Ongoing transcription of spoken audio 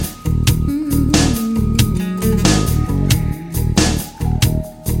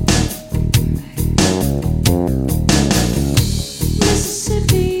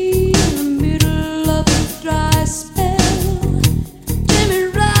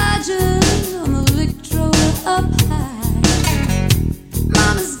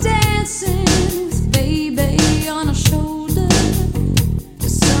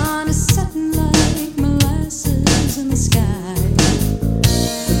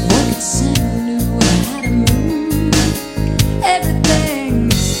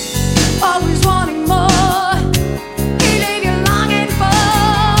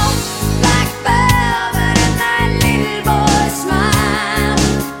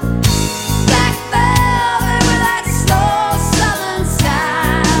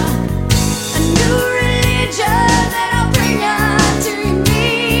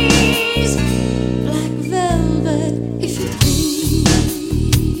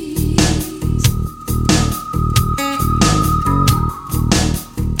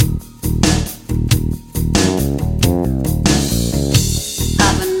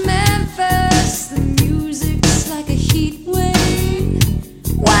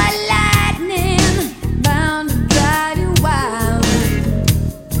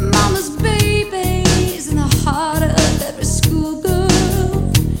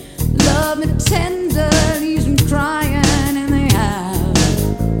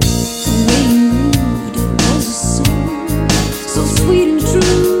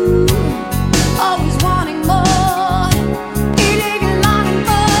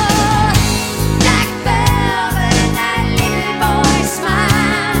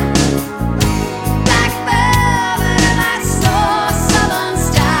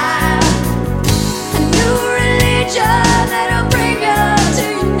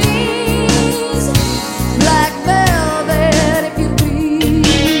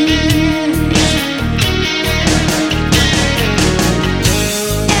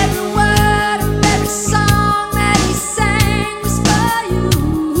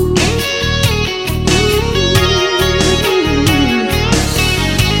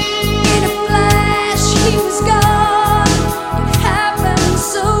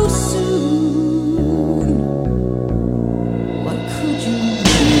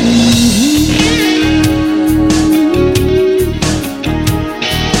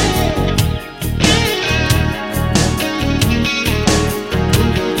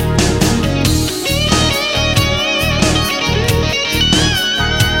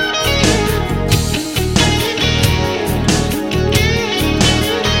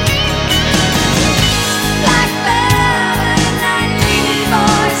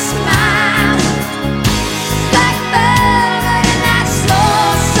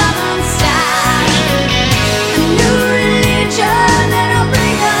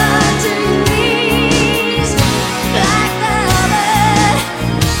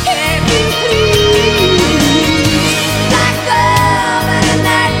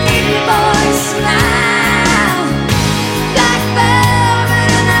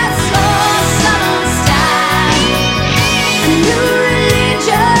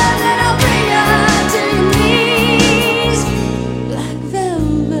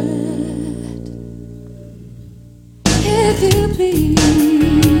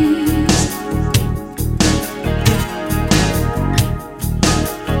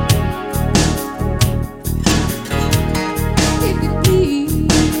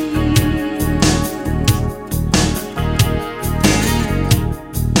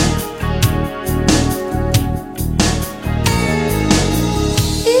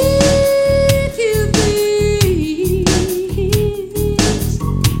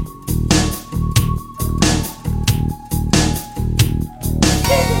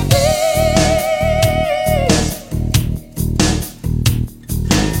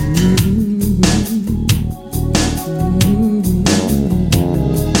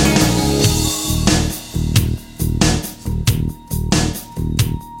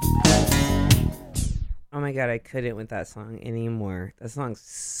my God, I couldn't with that song anymore. That song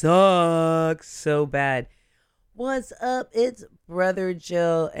sucks so bad. What's up? It's Brother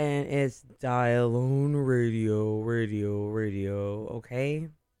Jill, and it's Dial on Radio. Okay.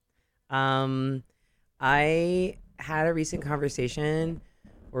 I had a recent conversation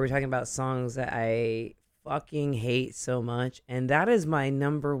where we're talking about songs that I fucking hate so much, and that is my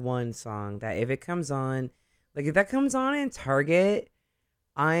number one song. That if it comes on, like if that comes on in Target,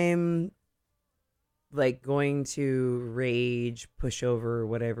 I'm like going to rage, push over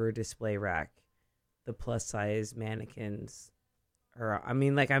whatever display rack, the plus size mannequins, or I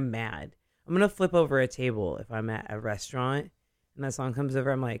mean, like I'm mad. I'm gonna flip over a table if I'm at a restaurant and that song comes over.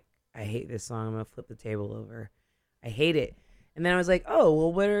 I'm like, I hate this song. I'm gonna flip the table over. I hate it. And then I was like, oh,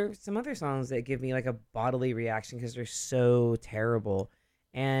 well, what are some other songs that give me like a bodily reaction because they're so terrible?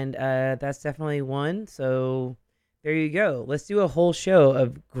 And that's definitely one. So there you go. Let's do a whole show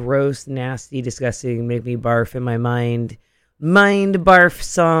of gross, nasty, disgusting, make me barf in my mind barf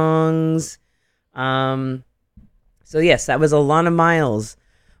songs. So yes, that was Alana Miles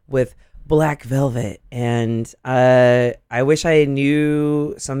with Black Velvet. And I wish I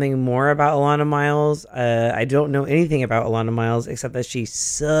knew something more about Alana Miles. I don't know anything about Alana Miles except that she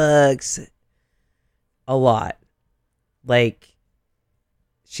sucks a lot. Like,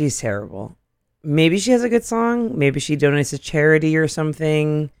 she's terrible. Maybe she has a good song. Maybe she donates to charity or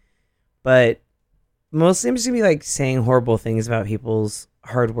something. But mostly I'm just going to be like saying horrible things about people's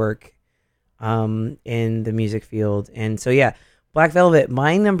hard work in the music field. And so, yeah, Black Velvet,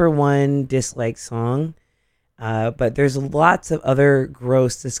 my number one dislike song. But there's lots of other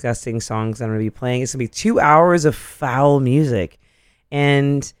gross, disgusting songs that I'm going to be playing. It's going to be 2 hours of foul music.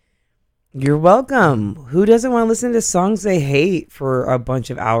 And you're welcome. Who doesn't want to listen to songs they hate for a bunch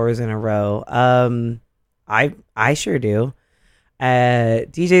of hours in a row? I sure do.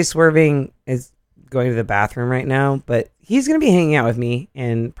 DJ Swerving is going to the bathroom right now, but he's going to be hanging out with me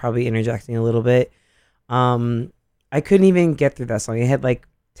and probably interjecting a little bit. I couldn't even get through that song. It had like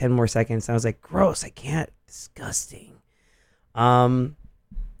 10 more seconds. I was like, gross, I can't. Disgusting. So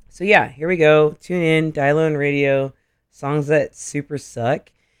yeah, here we go. Tune in, Dial on Radio, songs that super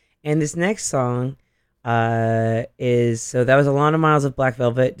suck. And this next song so that was Alana Miles of Black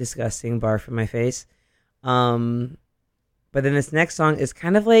Velvet, disgusting, barf in my face. But then this next song is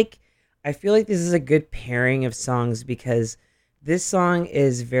kind of like, I feel like this is a good pairing of songs because this song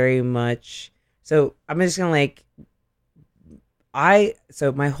is very much, so I'm just going to like,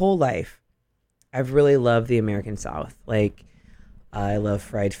 so my whole life, I've really loved the American South. Like, I love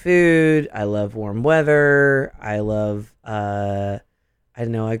fried food. I love warm weather. I love, I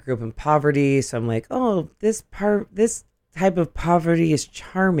don't know, I grew up in poverty, so I'm like, oh, this type of poverty is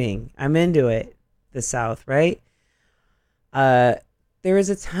charming. I'm into it. The South, right? There was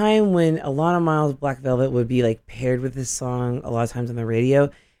a time when Alana Miles' Black Velvet would be like paired with this song a lot of times on the radio,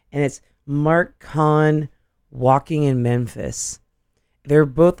 and it's Mark Kahn, Walking in Memphis. They're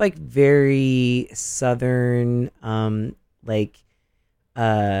both like very Southern,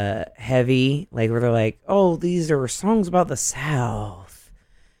 heavy, like where they're like, oh, these are songs about the South,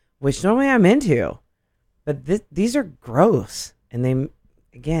 which normally I'm into, but these are gross, and they,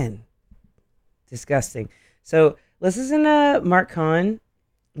 again, disgusting. So let's listen to Mark Kahn,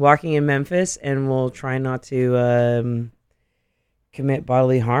 Walking in Memphis, and we'll try not to commit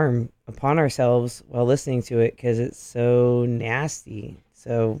bodily harm upon ourselves while listening to it because it's so nasty.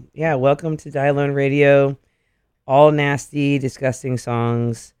 So yeah, welcome to Dial on Radio. All nasty, disgusting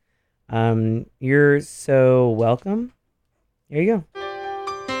songs. You're so welcome. Here you go.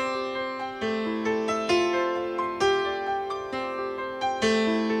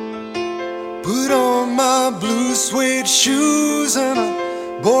 Put on my blue suede shoes and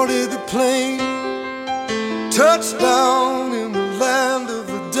I boarded the plane. Touchdown in the land of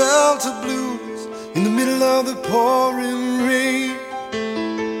the Delta Blues, in the middle of the pouring rain.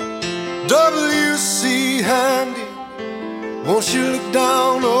 W.C. Handy, won't you look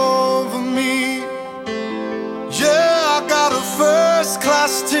down over me? Yeah, I got a first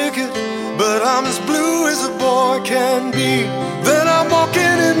class ticket, but I'm as blue as a boy can be. Then I'm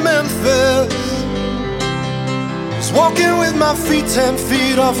walking in Memphis, just walking with my feet 10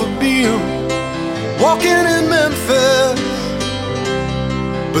 feet off a beam. Walking in Memphis,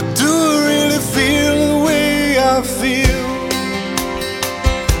 but do I really feel the way I feel?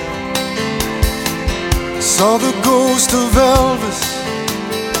 Saw the ghost of Elvis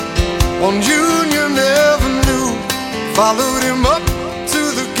on Union Avenue, followed him up to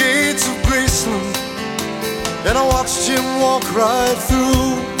the gates of Graceland, and I watched him walk right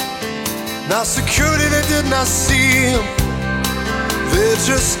through. Now security, they did not see him, they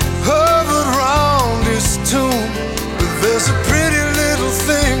just hovered round his was a pretty little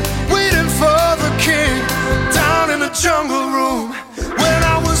thing waiting for the king down in the jungle room. When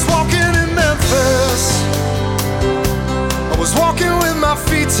I was walking in Memphis, I was walking with my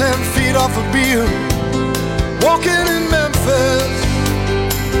feet 10 feet off a beam. Walking in Memphis,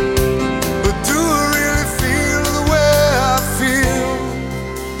 but do I really feel the way I feel?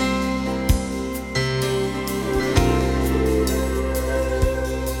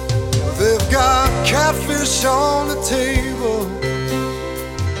 They've got catfish on the table,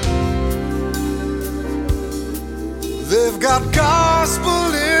 they've got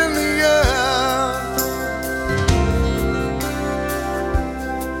gospel in the air,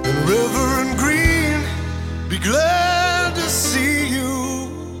 and Reverend Green, be glad to see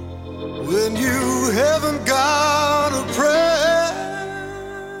you when you haven't got a prayer.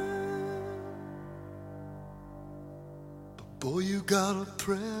 But boy, you got a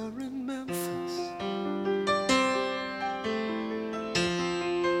prayer in Memphis.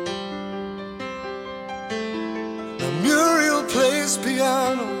 Now Muriel plays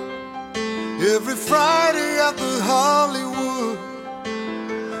piano every Friday at the Hollywood,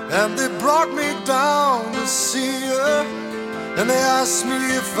 and they brought me down to see her, and they asked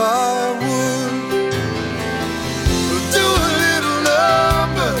me if I would do a little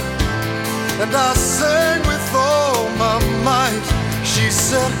number, and I sang with all my might. She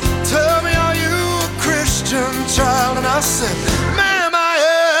said, tell me, are you a Christian child? And I said, ma'am, I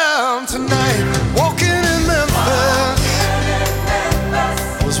am tonight. Walking in Memphis,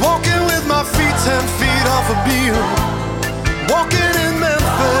 I was walking with my feet 10 feet off a beam. Walking in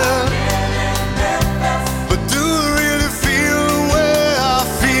Memphis, but do I really feel the way I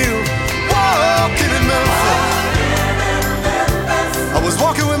feel? Walking in Memphis, I was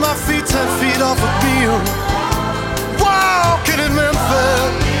walking with my feet 10 feet off a beam. Walking in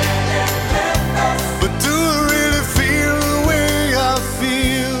Memphis, but do I really feel the way I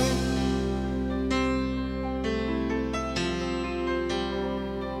feel?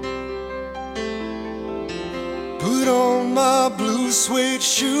 Put on my blue suede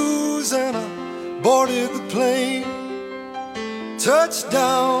shoes and I boarded the plane.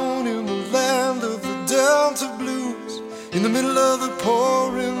 Touchdown in the land of the Delta Blues, in the middle of the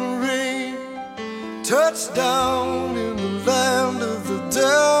pouring rain. Touchdown in the land of the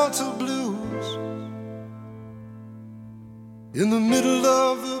Delta Blues, in the middle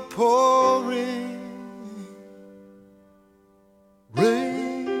of the pouring rain.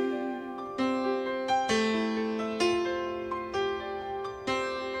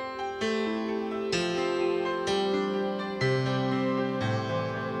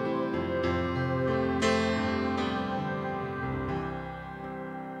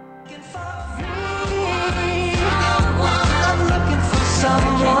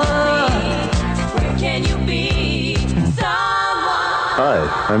 Hi,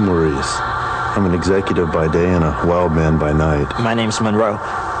 I'm Maurice. I'm an executive by day and a wild man by night. My name's Monroe.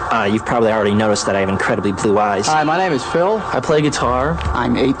 You've probably already noticed that I have incredibly blue eyes. Hi, my name is Phil. I play guitar.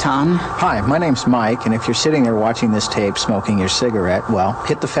 I'm Eitan. Hi, my name's Mike, and if you're sitting there watching this tape smoking your cigarette, well,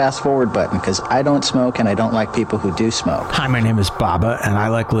 hit the fast forward button, because I don't smoke and I don't like people who do smoke. Hi, my name is Baba, and I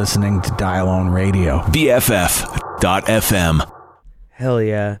like listening to Dial On Radio. BFF.FM. Hell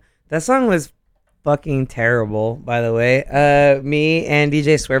yeah. That song was fucking terrible, by the way. Me and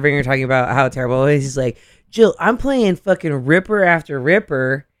DJ Swerving are talking about how terrible it is. He's like, Jill, I'm playing fucking Ripper after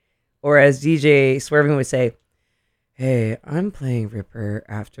Ripper. Or as DJ Swerving would say, hey, I'm playing Ripper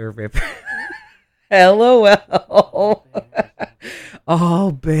after Ripper. LOL.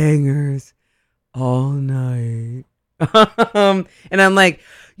 All bangers all night. And I'm like,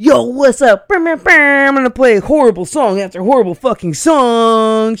 yo, what's up? I'm gonna play horrible song after horrible fucking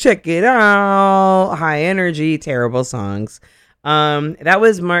song. Check it out. High energy, terrible songs. That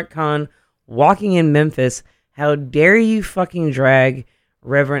was Mark Kahn, Walking in Memphis. How dare you fucking drag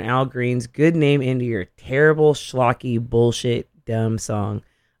Reverend Al Green's good name into your terrible, schlocky, bullshit, dumb song.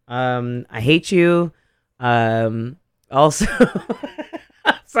 I hate you. Also,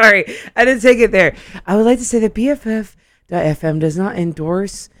 sorry, I didn't take it there. I would like to say that BFF.FM does not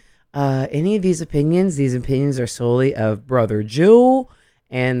endorse any of these opinions. These opinions are solely of Brother Jill,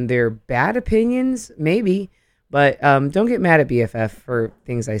 and they're bad opinions, maybe, but don't get mad at BFF for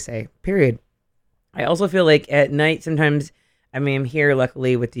things I say, period. I also feel like at night sometimes, I mean, I'm here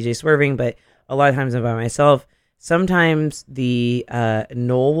luckily with DJ Swerving, but a lot of times I'm by myself. Sometimes the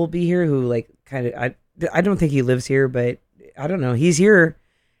Noel will be here, who like kind of, I don't think he lives here, but I don't know, he's here.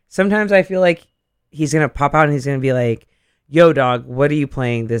 Sometimes I feel like he's gonna pop out and he's gonna be like, yo dog, what are you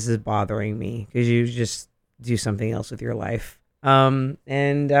playing? This is bothering me. Because you just do something else with your life.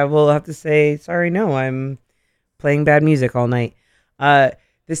 And I will have to say, sorry, no, I'm playing bad music all night.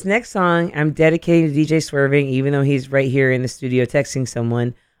 This next song I'm dedicating to DJ Swerving, even though he's right here in the studio texting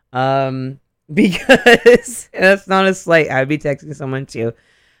someone. Because that's not a slight. I would be texting someone too.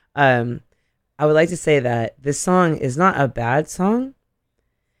 I would like to say that this song is not a bad song.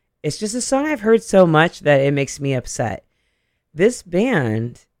 It's just a song I've heard so much that it makes me upset. This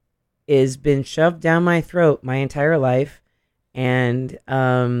band has been shoved down my throat my entire life. And,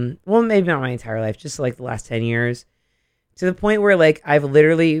 well, maybe not my entire life, just like the last 10 years. To the point where, like, I've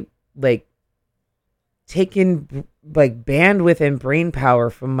literally, like, taken, like, bandwidth and brain power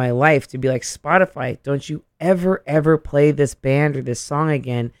from my life to be like, Spotify, don't you ever play this band or this song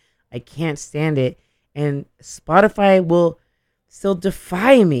again. I can't stand it. And Spotify will still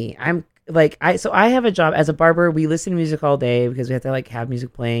defy me. I'm like, so I have a job as a barber. We listen to music all day because we have to like have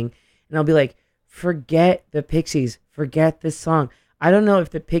music playing. And I'll be like, forget the Pixies, forget this song. I don't know if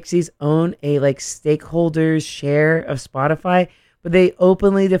the Pixies own a like stakeholders share of Spotify, but they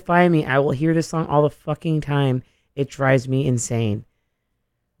openly defy me. I will hear this song all the fucking time. It drives me insane.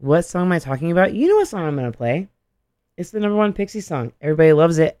 What song am I talking about? You know what song I'm going to play. It's the number one Pixie song. Everybody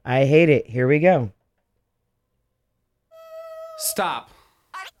loves it. I hate it. Here we go. Stop.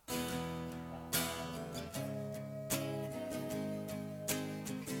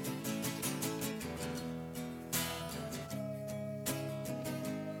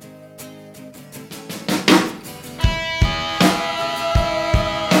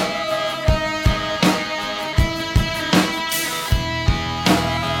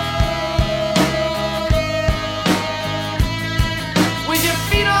 With your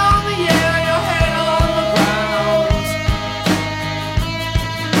feet on the air, your head on the ground.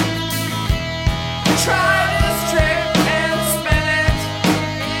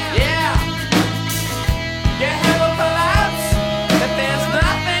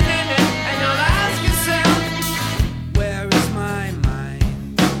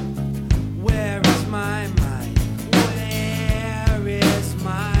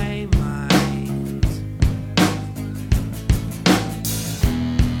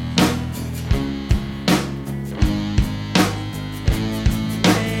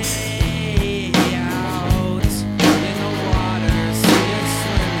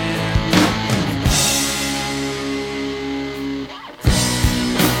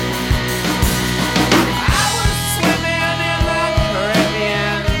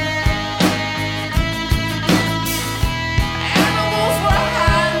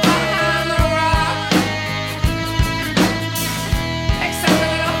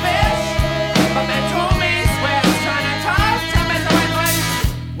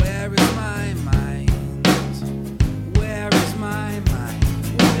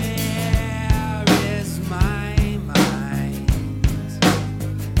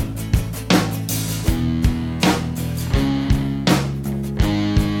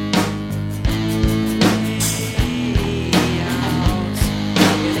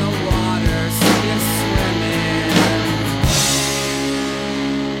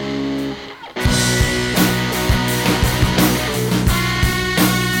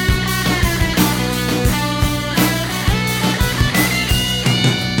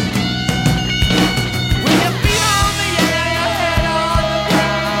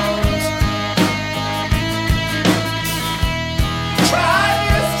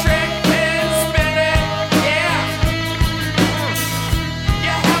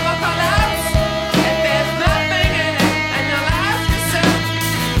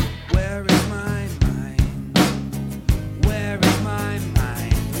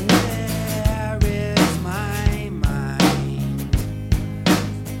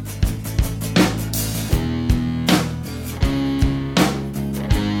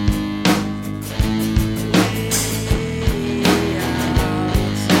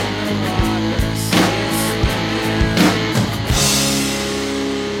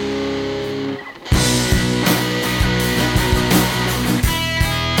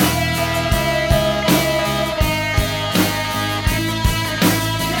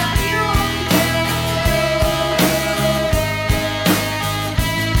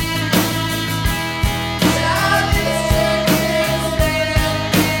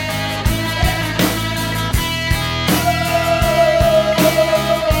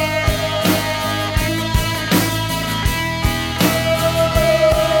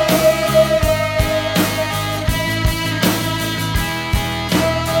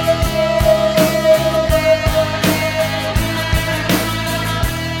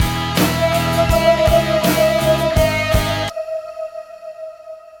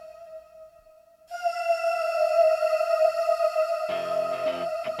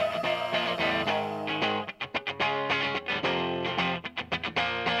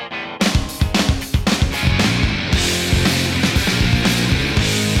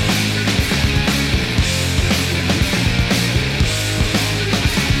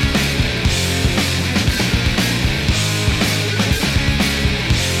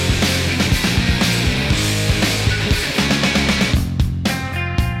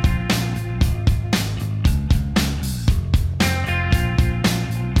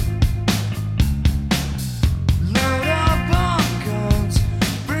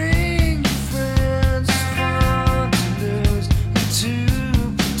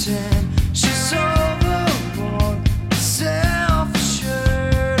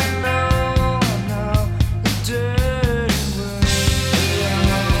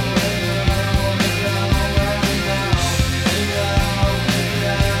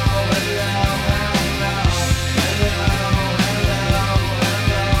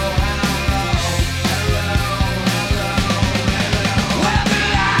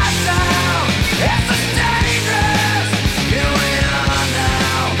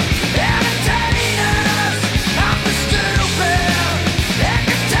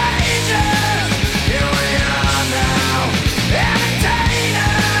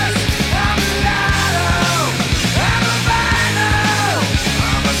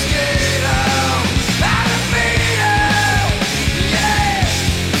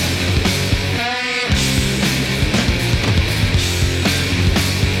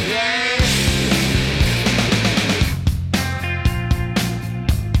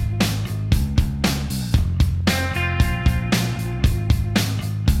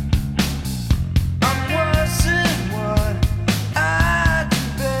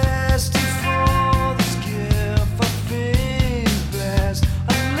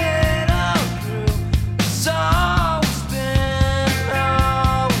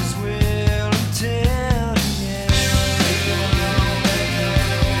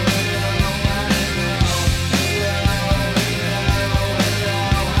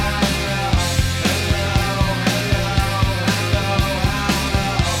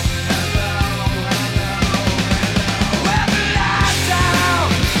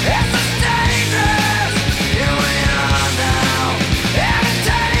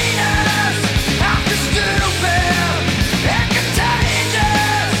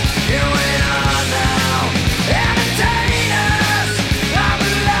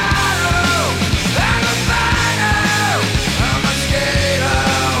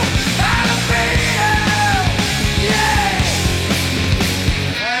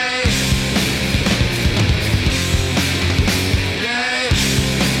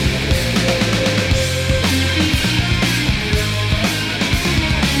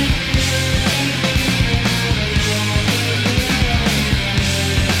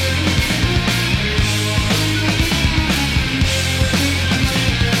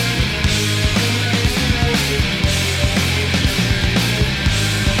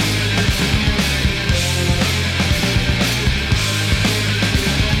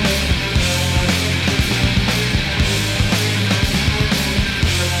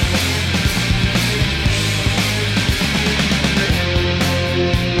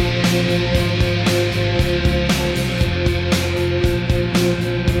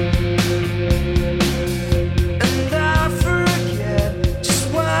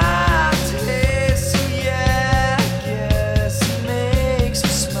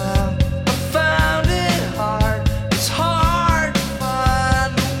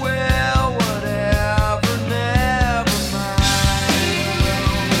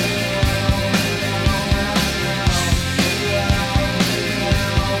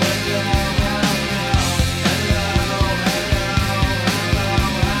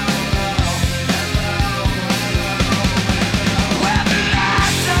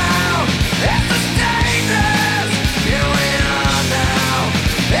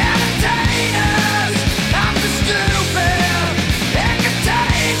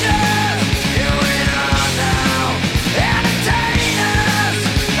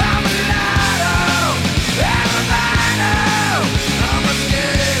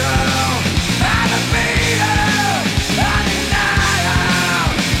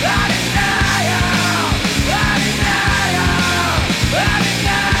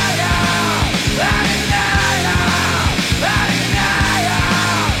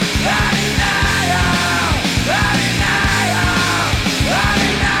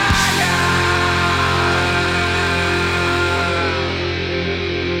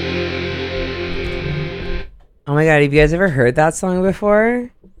 my God, have you guys ever heard that song before?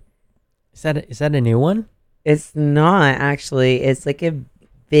 Is that a new one? It's not, actually. It's like a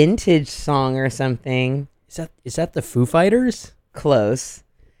vintage song or something. Is that the Foo Fighters? Close.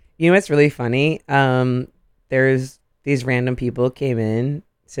 You know what's really funny? There's these random people came in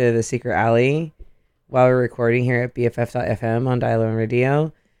to the secret alley while we were recording here at BFF.FM on Dial-O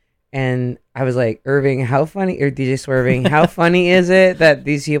Radio. And I was like, Irving, how funny, or DJ Swerving, how funny is it that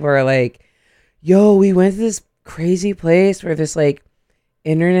these people are like, yo, we went to this crazy place where this like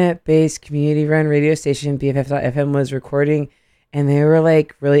internet-based community-run radio station, BFF.FM, was recording, and they were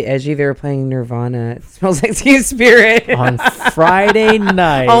like really edgy. They were playing Nirvana. It Smells Like Teen Spirit On Friday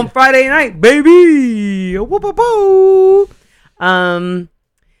night. On Friday night, baby. Whoop-a-boo.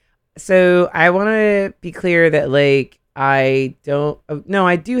 So I want to be clear that like I do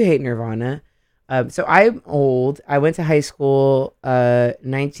hate Nirvana. So I'm old. I went to high school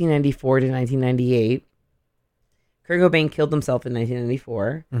 1994 to 1998. Kurt Cobain killed himself in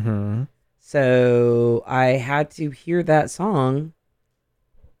 1994. Mm-hmm. So I had to hear that song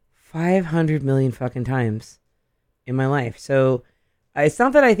 500 million fucking times in my life. So it's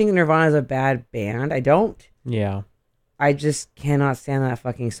not that I think Nirvana is a bad band. I don't. Yeah. I just cannot stand that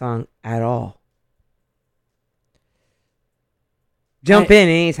fucking song at all. Jump in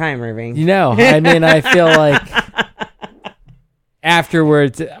anytime, Irving. You know, I mean, I feel like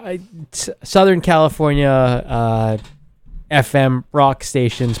afterwards, Southern California FM rock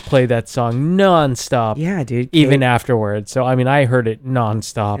stations play that song nonstop. Yeah, dude. Even afterwards. So, I mean, I heard it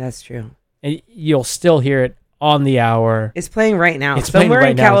nonstop. That's true. And you'll still hear it on the hour. It's playing right now. It's playing Somewhere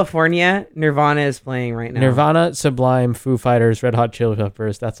right in now. California, Nirvana is playing right now. Nirvana, Sublime, Foo Fighters, Red Hot Chili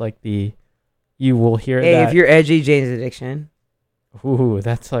Peppers. That's like you will hear Hey, that. if you're edgy, Jane's Addiction. Ooh,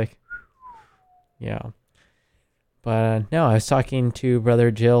 that's like, yeah. But no, I was talking to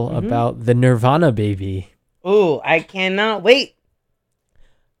Brother Jill about the Nirvana Baby. Ooh, I cannot wait.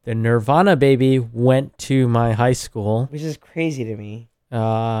 The Nirvana Baby went to my high school. Which is crazy to me.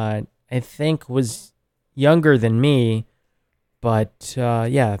 I think was younger than me, but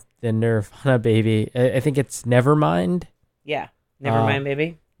yeah, the Nirvana Baby. I think it's Nevermind. Yeah, Nevermind,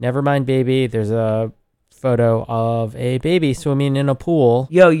 baby. Nevermind Baby. There's a photo of a baby swimming in a pool.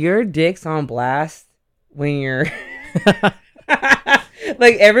 Yo, your dick's on blast when you're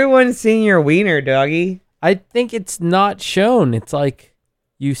like everyone's seeing your wiener, doggy. I think it's not shown. It's like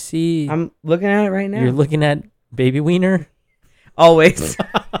you see. I'm looking at it right now. You're looking at baby wiener. Always.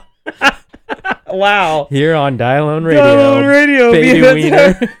 Wow. Here on Dial-O Radio. Dial-O Radio. Baby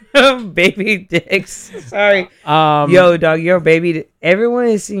wiener. Baby dicks. Sorry. Yo, dog, your baby. Everyone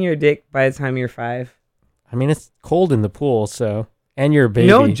is seeing your dick by the time you're 5. I mean, it's cold in the pool, so. And you're a baby.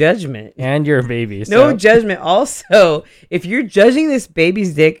 No judgment. And you're a baby. So. No judgment. Also, if you're judging this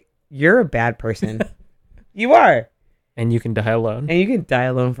baby's dick, you're a bad person. You are. And you can die alone. And you can die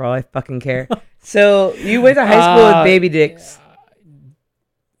alone for all I fucking care. So, you went to high school with baby dicks.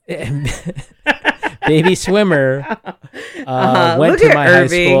 Baby swimmer went Look to at my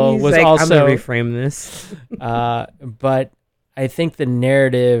Irving. high school. He's Was like, also. I'm going to reframe this. But I think the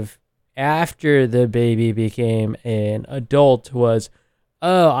narrative after the baby became an adult was,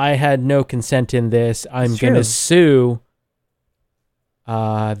 oh, I had no consent in this. I'm going to sue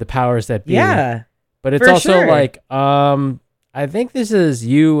the powers that be. Yeah. But it's also sure. Like, I think this is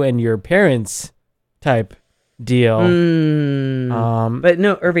you and your parents type deal. But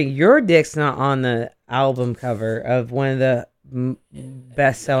no, Irving, your dick's not on the album cover of one of the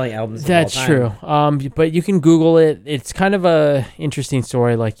best-selling albums. That's of all time. true. But you can Google it. It's kind of a interesting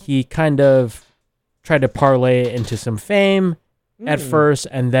story. Like he kind of tried to parlay it into some fame at first,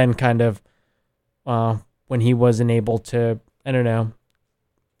 and then kind of when he wasn't able to, I don't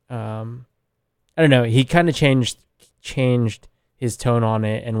know. He kind of changed his tone on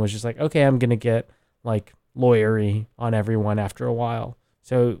it and was just like, okay, I'm gonna get like lawyery on everyone after a while.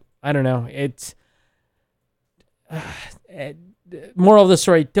 So I don't know. It's moral of the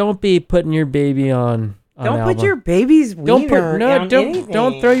story: don't be putting your baby on don't put album. your baby's wiener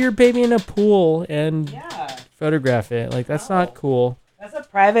don't throw your baby in a pool and photograph it. Like that's not cool. That's a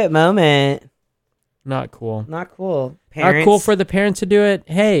private moment. Not cool. Not cool. Parents. Not cool for the parents to do it.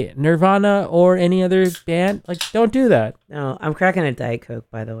 Hey, Nirvana or any other band, like don't do that. No, I'm cracking a Diet Coke,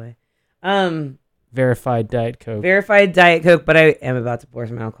 by the way. Verified Diet Coke. Verified Diet Coke, but I am about to pour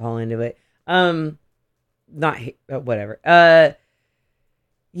some alcohol into it. Whatever.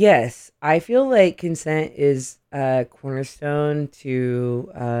 Yes, I feel like consent is a cornerstone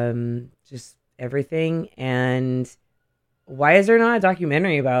to just everything. And why is there not a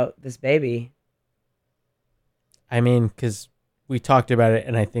documentary about this baby? I mean, because we talked about it,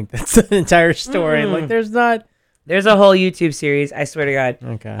 and I think that's the entire story. Like, there's not There's a whole YouTube series. I swear to God.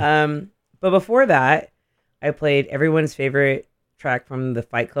 Okay. But before that, I played everyone's favorite track from the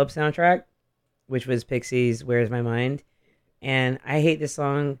Fight Club soundtrack, which was Pixies' "Where's My Mind," and I hate this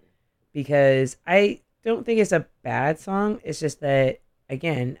song because I don't think it's a bad song. It's just that,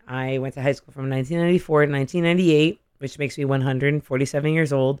 again, I went to high school from 1994 to 1998, which makes me 147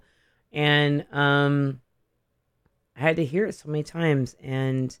 years old, and I had to hear it so many times,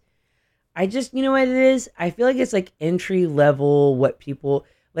 and I just, you know what it is? I feel like it's like entry level, what people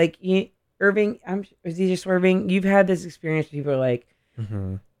like. Irving, DJ Swerving, you've had this experience where people are like,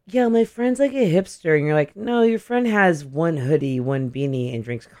 yeah, my friend's like a hipster, and you're like, no, your friend has one hoodie, one beanie, and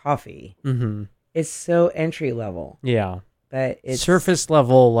drinks coffee. Mm-hmm. It's so entry level. Yeah. That it's surface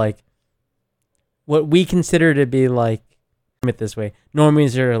level, like what we consider to be like, it this way,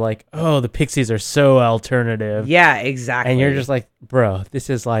 normies are like, oh, the Pixies are so alternative. Yeah, exactly. And you're just like, bro, this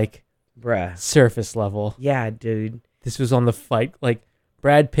is like, bruh, surface level. Yeah, dude. This was on the fight. Like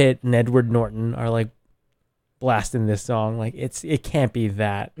Brad Pitt and Edward Norton are like blasting this song. Like it can't be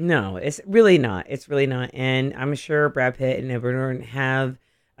that. No, it's really not. It's really not. And I'm sure Brad Pitt and Edward Norton have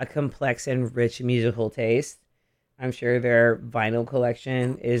a complex and rich musical taste. I'm sure their vinyl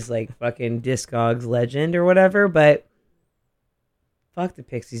collection is like fucking Discogs legend or whatever, but fuck the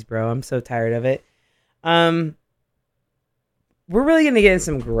Pixies, bro. I'm so tired of it. We're really going to get in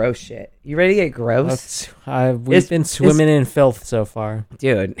some gross shit. You ready to get gross? We've been swimming in filth so far.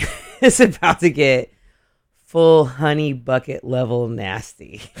 Dude, it's about to get full honey bucket level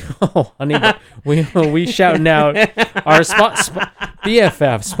nasty. Oh, honey, we shouting out our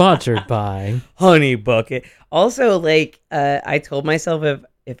BFF sponsored by Honey Bucket. Also, like, I told myself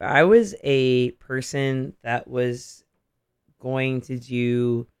if I was a person that was going to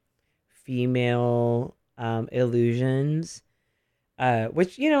do female illusions,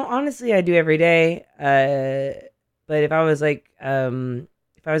 which, you know, honestly, I do every day. But if I was like,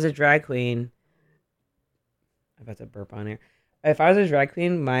 if I was a drag queen, I'm about to burp on here. If I was a drag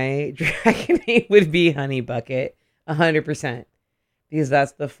queen, my drag name would be Honey Bucket, 100%, because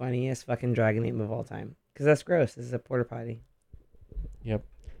that's the funniest fucking drag name of all time. Because that's gross. This is a porta potty. Yep.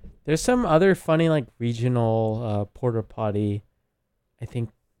 There's some other funny like regional porta potty, I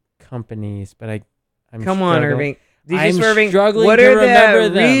think, companies, but I'm Come on, Irving. I'm Swerving, struggling what to are remember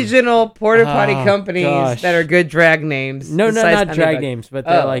the them. regional porta potty companies gosh. that are good drag names? No, besides not Honey drag Bucket? names, but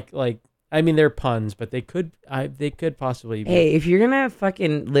they're like I mean they're puns, but they could possibly be. Hey, if you're gonna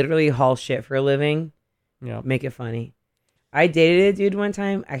fucking literally haul shit for a living, make it funny. I dated a dude one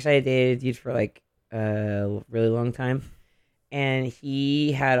time. Actually, I dated a dude for like a really long time, and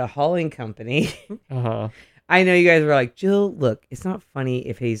he had a hauling company. I know you guys were like, Jill, look, it's not funny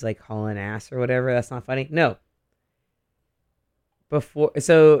if he's like hauling ass or whatever. That's not funny. No.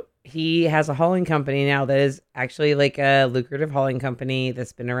 So he has a hauling company now that is actually like a lucrative hauling company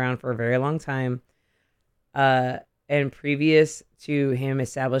that's been around for a very long time. And previous to him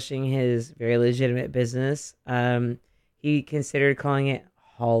establishing his very legitimate business, he considered calling it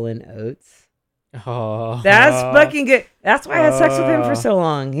Haulin' Oats. Oh, that's fucking good. That's why I had sex with him for so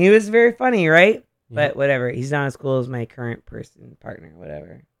long. He was very funny, right? Yeah. But whatever. He's not as cool as my current partner,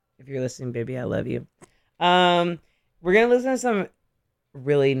 whatever. If you're listening, baby, I love you. We're going to listen to some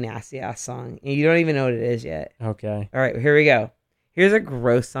really nasty ass song. And you don't even know what it is yet. Okay. All right, here we go. Here's a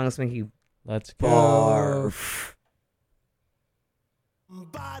gross song that's making you Let's go. barf.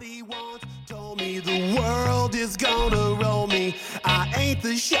 Somebody once told me the world is gonna roll me. I ain't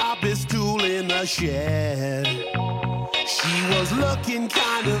the sharpest tool in the shed. She was looking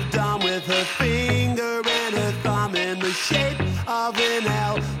kind of dumb with her finger and her thumb in the shape of an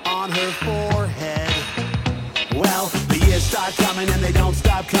L on her forehead. Well, the years start coming and they don't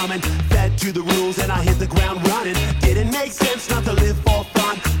stop coming. Fed to the rules and I hit the ground running. Didn't make sense not to live for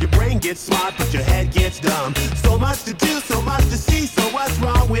fun. Your brain gets smart but your head gets dumb. So much to do, so much to see. So what's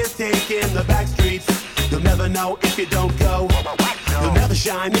wrong with taking the back streets? You'll never know if you don't go. You'll never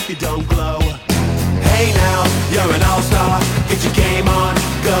shine if you don't glow. Hey now, you're an all-star. Get your game on,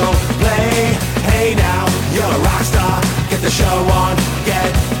 go play. Hey now, you're a rock star. Get the show on,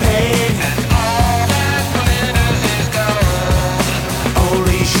 get paid. And all that glitters is gold.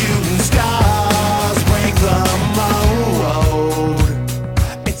 Only shooting stars break the mold.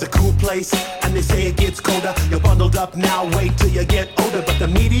 It's a cool place, and they say it gets colder. You're bundled up now, wait till you get older. But the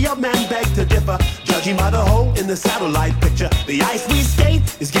media men beg to differ, judging by the hole in the satellite picture. The ice we skate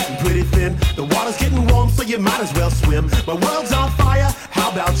is getting pretty thin. The water's getting warm, so you might as well swim. My world's on fire,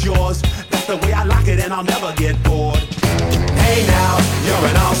 how about yours? That's the way I like it, and I'll never get bored. Hey now, you're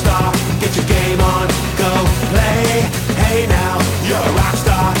an all-star. Get your game on, go play. Hey now, you're a rock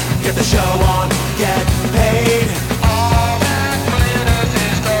star. Get the show on, get paid.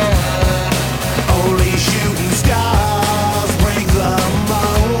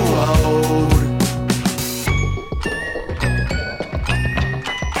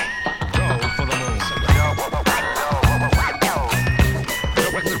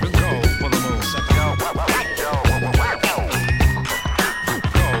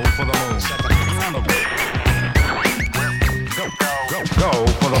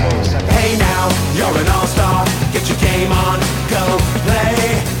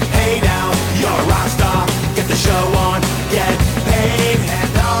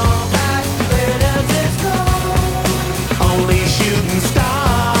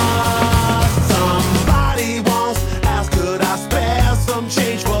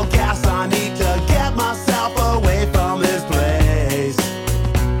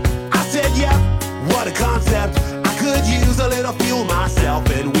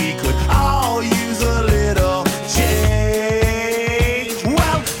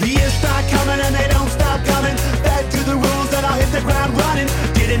 running.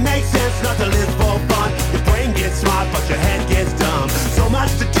 Didn't make sense not to live for fun. Your brain gets smart, but your head gets dumb. So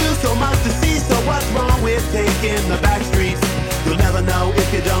much to do, so much to see. So what's wrong with taking the back streets? You'll never know if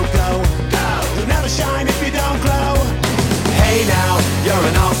you don't go. You'll never shine if you don't glow. Hey now, you're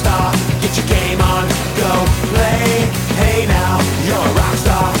an all-star. Get your game on, go play. Hey now, you're a rock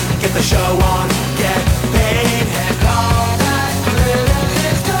star. Get the show on, get paid. And all that glitters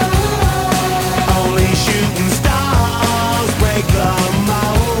is gold. Only shooting stars break the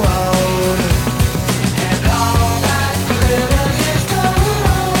mold. And all that glitters is gold.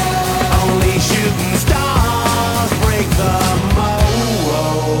 Only shooting stars break the mold.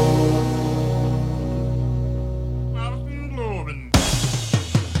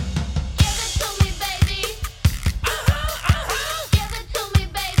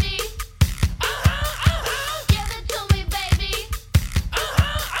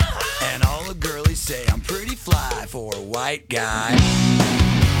 And all the girlies say I'm pretty fly for a white guy.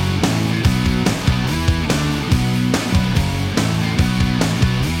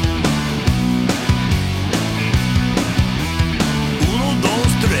 Uno,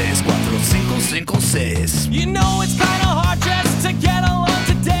 dos, tres, cuatro, cinco, cinco, seis. You know it's kinda hard just to get along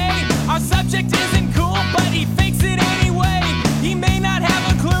today. Our subject isn't cool, but he fakes it anyway. He may not have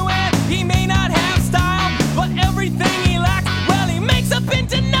a clue and he may not have style, but everything he lacks, well, he makes up in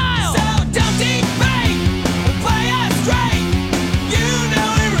denial. So don't debate, play us straight. You know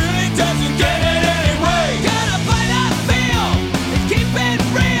he really doesn't get it anyway. Gotta play that feel and keep it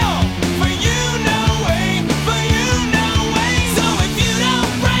real. For you, no way, for you, no way. So if you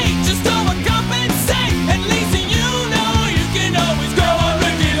don't break, just overcompensate. At least you know you can always go on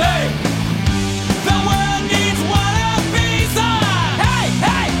Ricky Lake. The world needs one of these. Hey,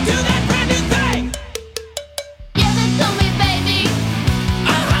 hey, do that brand new thing. Give it to me, baby.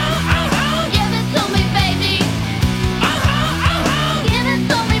 Give it to me, baby. Give it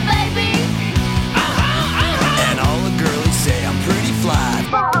to me, baby. And all the girlies say I'm pretty fly.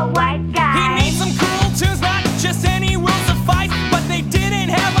 For a white guy. He needs some cool tunes, not just any will suffice. But they didn't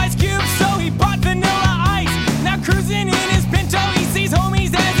have Ice Cube, so he bought Vanilla Ice. Now cruising in his Pinto, he sees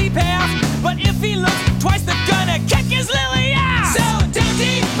homies as he passed. But if he looks twice, they're gonna kick his lily ass. So don't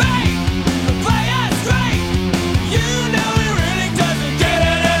debate, play us straight. You know he really doesn't get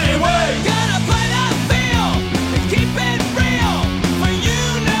it anyway. Gotta play that feel and keep it real. For you,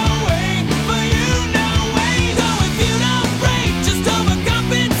 no way, for you, no way. So if you don't break, just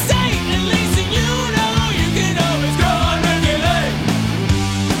overcompensate. At least you know you can always go on Ricky Lake.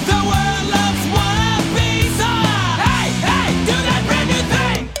 The world loves wannabes. Hey, hey, do that brand new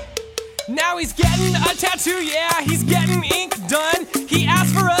thing. Now he's getting a tattoo, yeah, he's getting ink done. He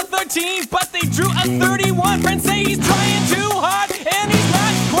asked for a 13, but they drew a 31. Friends say he's trying too hard, and he's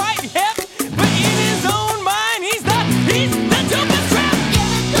not quite hip. But in his own mind, he's the dopest trap.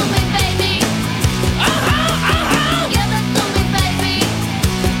 Give it to me, baby. Give it to me, baby.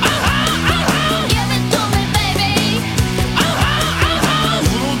 Give it to me, baby.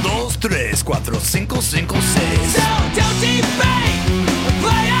 Uno, dos, tres, cuatro, cinco, cinco, seis. So don't debate,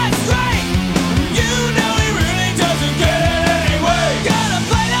 play us straight. You know he really doesn't get it anyway. Gotta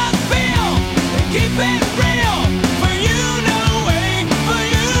play that feel and keep it real. For you, no way, for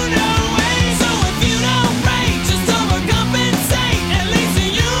you, no way. So if you don't break, just overcompensate. At least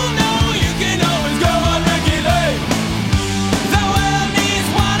you know you can always go on Ricky Lake. The world needs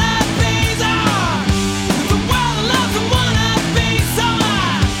wannabes. The world loves wannabes.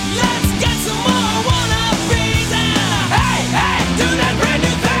 Let's get some more wannabes. Hey, hey, do that brand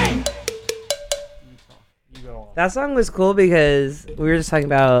new thing. That song was cool because we were just talking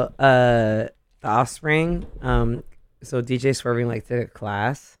about the Offspring. So DJ Swerving like took a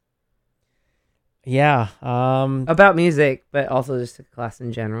class Yeah. about music, but also just a class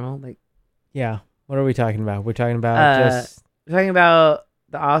in general. Like Yeah. What are we talking about? We're talking about just we're talking about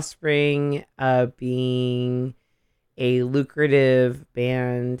the Offspring being a lucrative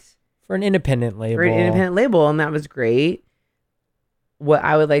band for an independent label. for an independent label, and that was great. What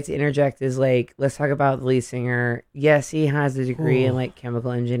I would like to interject is like, let's talk about the lead singer. Yes, he has a degree in like chemical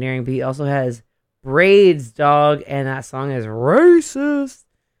engineering, but he also has braids, dog, and that song is racist.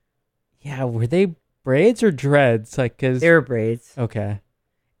 Yeah, were they braids or dreads? Like, cause They were braids. okay.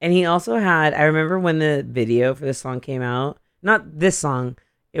 And he also had, I remember when the video for this song came out, not this song,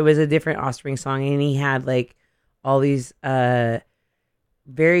 it was a different Offspring song, and he had like all these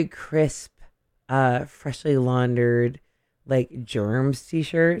very crisp, freshly laundered, like Germs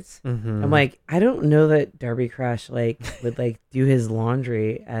t-shirts. Mm-hmm. I'm like, I don't know that Darby Crush like would like do his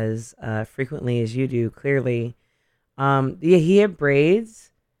laundry as frequently as you do, clearly. Yeah, he had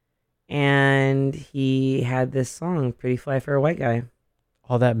braids, and he had this song, "Pretty Fly for a White Guy."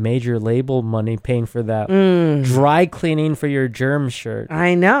 All that major label money paying for that dry cleaning for your germ shirt.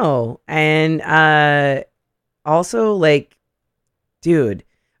 I know. And also, like, dude,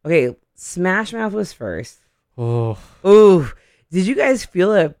 okay, Smash Mouth was first. Oh, Ooh, did you guys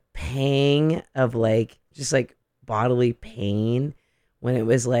feel a pang of, like, just, like, bodily pain when it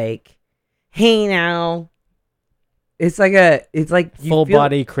was like, hey, now? It's like you full feel,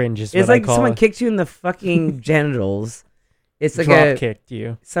 body cringe is it's what like I call someone it. kicked you in the fucking genitals. It's like Drop kicked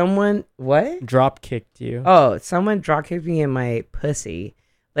you. someone, what? Drop kicked you. Oh, someone drop kicked me in my pussy.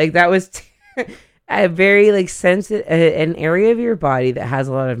 Like, that was a very, like, sensitive, an area of your body that has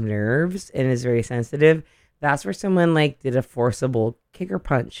a lot of nerves and is very sensitive. That's where someone, like, did a forcible kick or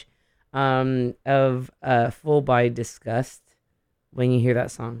punch of full body disgust when you hear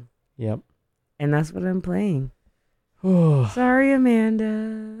that song. Yep. And that's what I'm playing. Sorry,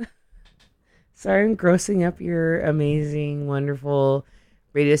 Amanda. Sorry, I'm grossing up your amazing, wonderful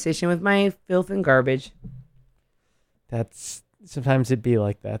radio station with my filth and garbage. That's sometimes it'd be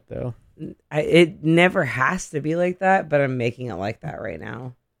like that though. It never has to be like that, but I'm making it like that right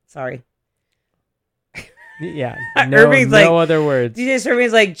now. Sorry. Yeah. Irving's no like, other words. DJ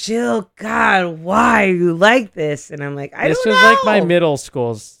Irving's like, Jill, God, why are you like this? And I'm like, I this don't was know. like my middle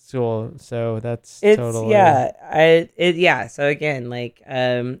school, so that's totally yeah. So again, like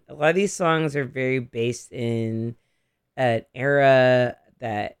a lot of these songs are very based in an era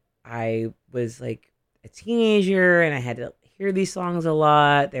that I was like a teenager and I had to hear these songs a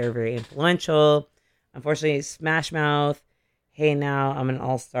lot. They were very influential. Unfortunately, Smash Mouth, Hey Now, I'm an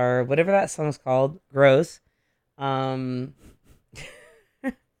All-Star, whatever that song's called, gross. Came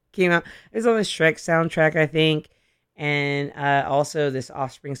out. It was on the Shrek soundtrack, I think. And also this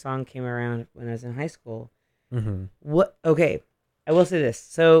Offspring song came around when I was in high school. Mm-hmm. What? Okay, I will say this.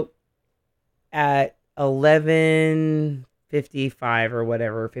 So at 11:55 or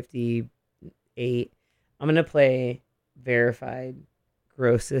whatever, 58, I'm gonna play Verified,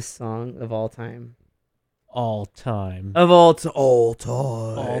 grossest song of all time. All time. All All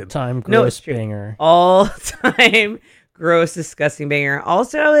time gross banger. All time gross, disgusting banger.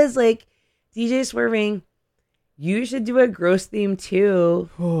 Also, is like DJ Swerving, you should do a gross theme too.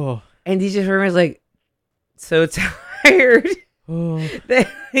 And DJ Swerving is like so tired that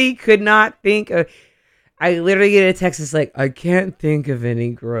he could not think of. I literally get a text that's like, I can't think of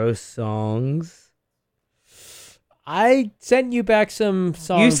any gross songs. I sent you back some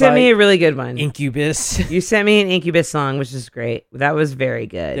songs. You sent me a really good one. Incubus. You sent me an Incubus song, which is great. That was very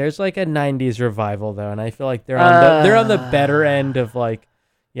good. There's like a 90s revival though, and I feel like they're on the better end of like,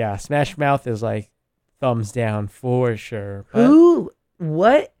 yeah, Smash Mouth is like thumbs down for sure.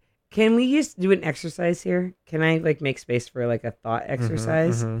 What? Can we just do an exercise here? Can I like make space for like a thought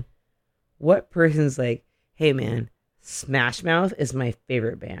exercise? What person's like, hey man, Smash Mouth is my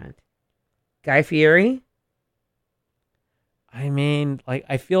favorite band? Guy Fieri? I mean, like,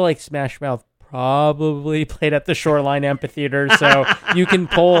 I feel like Smash Mouth probably played at the Shoreline Amphitheater, so you can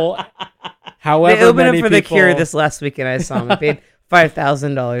pull however they opened many up for people. The Cure this last weekend. I saw them. I paid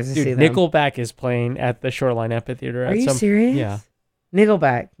 $5,000 to see them. Nickelback is playing at the Shoreline Amphitheater. Are you serious? Yeah.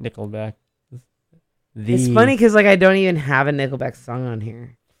 Nickelback. It's funny because like I don't even have a Nickelback song on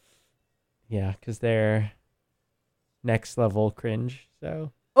here. Yeah, because they're next level cringe.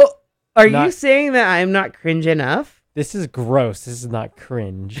 So. Oh, are you saying that I'm not cringe enough? This is gross. This is not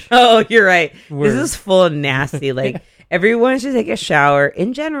cringe. Oh, you're right. This is full of nasty. Like, everyone should take a shower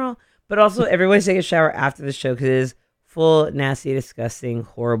in general, but also everyone should take a shower after the show because it is full, nasty, disgusting,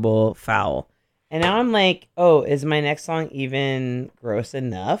 horrible, foul. And now I'm like, oh, is my next song even gross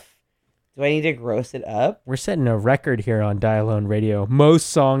enough? Do I need to gross it up? We're setting a record here on Dial Alone Radio. Most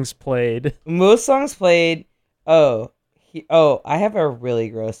songs played. Oh, I have a really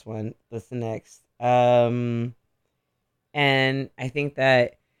gross one. Listen next. And I think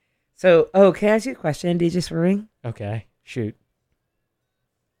that, can I ask you a question, DJ Swerving? Okay, shoot.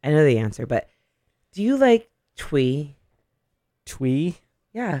 I know the answer, but do you like twee? Twee?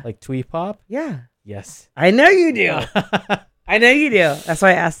 Yeah. Like twee pop? Yeah. Yes. I know you do. I know you do. That's why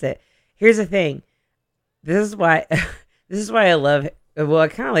I asked it. Here's the thing. This is why I love, well, I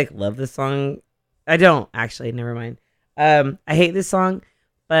kind of like love this song. I don't actually, never mind. I hate this song,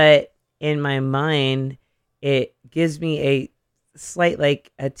 but in my mind, it gives me a slight,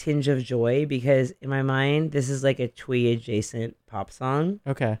 like, a tinge of joy because in my mind, this is like a twee adjacent pop song.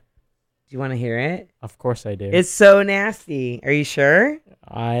 Okay. Do you want to hear it? Of course I do. It's so nasty. Are you sure?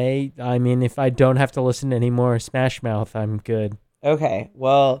 I mean, if I don't have to listen to any more Smash Mouth, I'm good. Okay.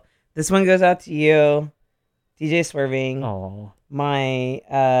 Well, this one goes out to you, DJ Swerving. Oh.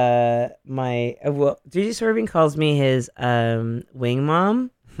 DJ Swerving calls me his wing mom.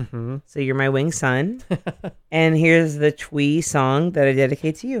 So you're my wing son. And here's the Twee song that I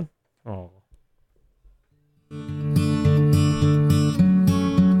dedicate to you. Oh.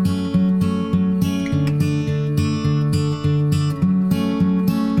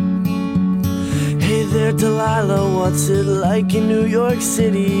 Hey there, Delilah, what's it like in New York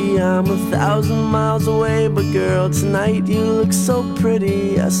City? I'm 1,000 miles away, but girl, tonight you look so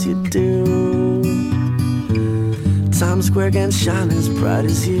pretty, yes you do. Times Square can't shine as bright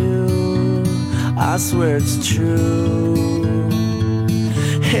as you, I swear it's true.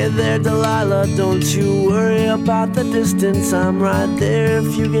 Hey there, Delilah, don't you worry about the distance, I'm right there.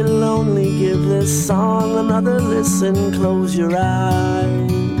 If you get lonely, give this song another listen, close your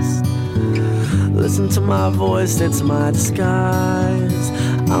eyes. Listen to my voice, it's my disguise.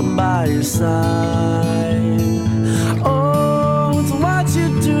 I'm by your side. Oh, it's what you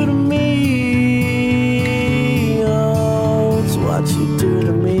do to me. Oh, it's what you do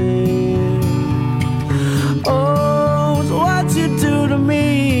to me. Oh, it's what you do to me.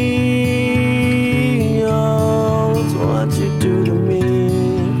 Oh, it's what you do to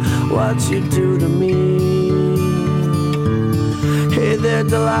me. What you do to me. Hey there,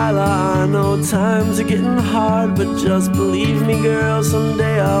 Delilah, I know times are getting hard, but just believe me, girl,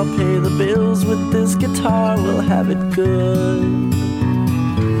 someday I'll pay the bills with this guitar. We'll have it good.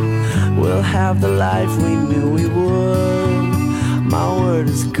 We'll have the life we knew we would. My word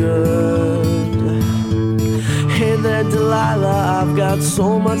is good. Hey there, Delilah, I've got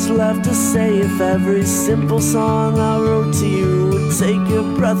so much left to say. If every simple song I wrote to you would take your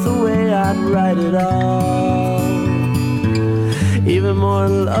breath away, I'd write it all. Even more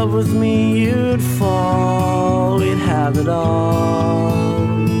in love with me, you'd fall. We'd have it all.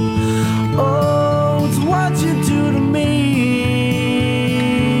 Oh, it's what you do to me.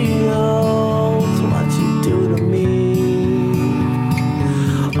 Oh, it's what you do to me.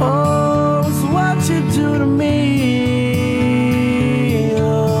 Oh, it's what you do to me.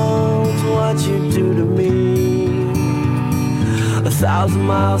 Oh, it's what you do to me. 1,000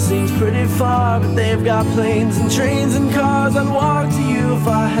 miles seems pretty far, but they've got planes and trains and cars. I'd walk to you if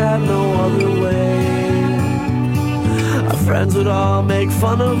I had no other way. Our friends would all make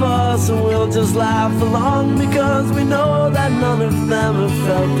fun of us, and we'll just laugh along, because we know that none of them have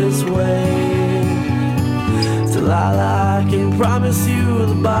felt this way. Delilah, I can promise you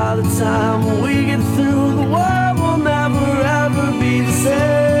that by the time we get through, the world will never ever be the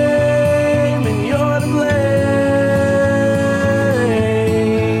same, and you're to blame.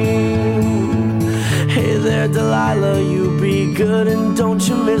 Delilah, you be good and don't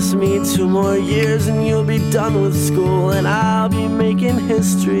you miss me. 2 more years and you'll be done with school, and I'll be making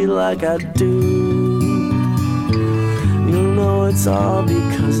history like I do. You'll know it's all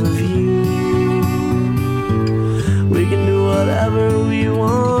because of you. We can do whatever we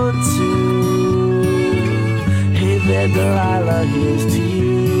want to. Hey there, Delilah, here's to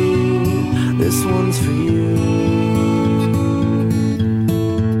you. This one's for you.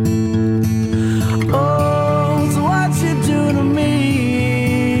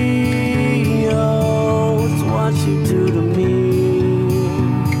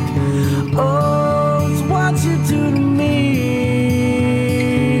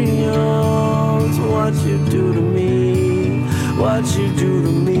 What you do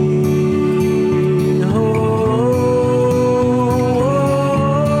to me. Oh,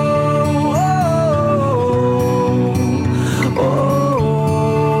 oh, oh, oh,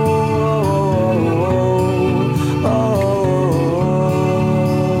 oh,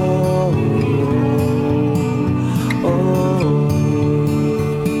 oh.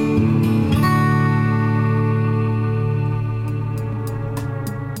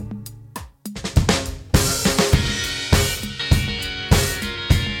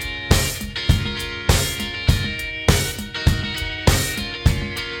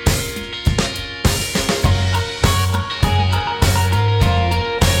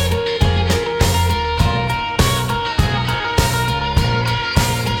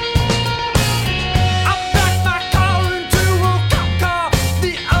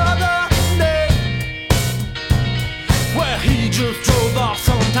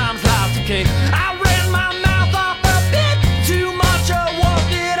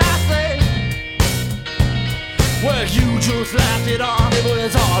 just laughed it off, it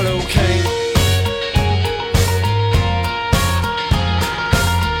was all okay.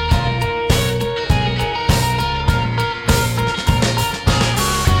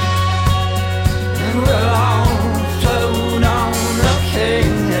 And we're all flown on the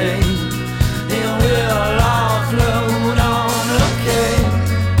king, and we're all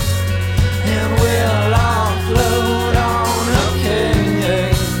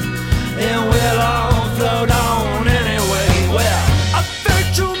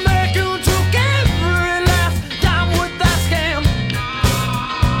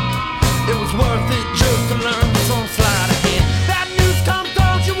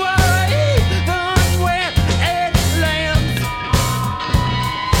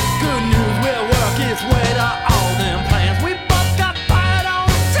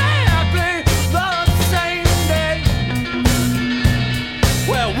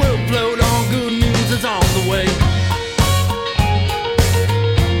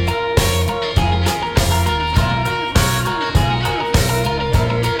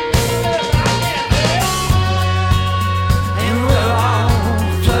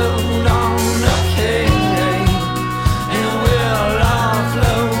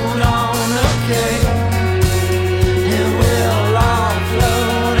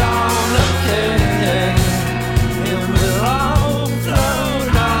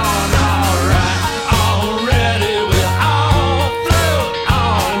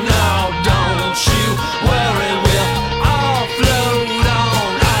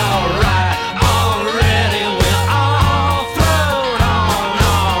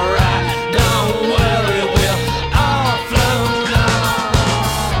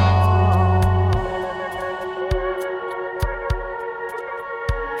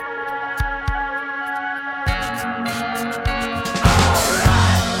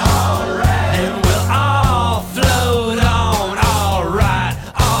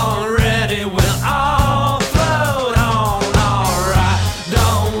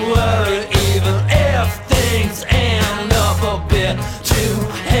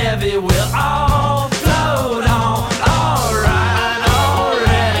already we'll all float on. Alright,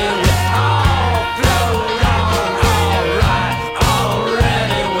 already we'll all float on. Alright,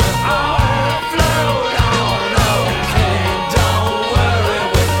 already we'll all float on. Okay, don't worry,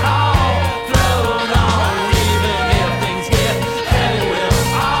 we'll all float on. Even if things get heavy,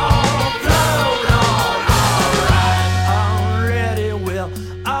 we'll all float on. Alright, already we'll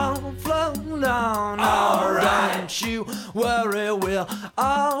all float on. Alright, don't you worry, we'll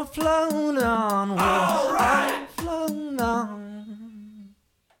all float on. We'll all float on.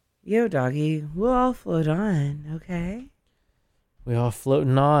 Yo, doggy, we'll all float on, okay? We all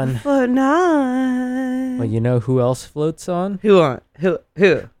floating on. Floating on. Well, you know who else floats on? Who?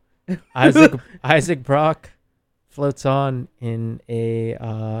 Isaac Brock floats on in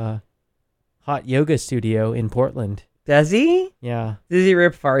a hot yoga studio in Portland. Does he? Yeah. Does he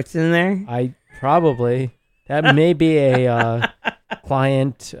rip farts in there? I probably. That may be a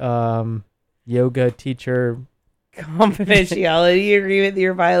client yoga teacher Confidentiality agreement that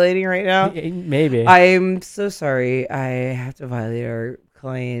you're violating right now? Maybe. I'm so sorry. I have to violate our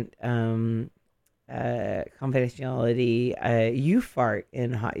client confidentiality. You fart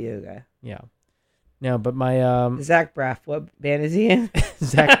in hot yoga. Yeah. No, but my Zach Braff, what band is he in?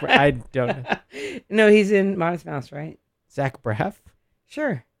 Zach I don't know. No, he's in Modest Mouse, right? Zach Braff?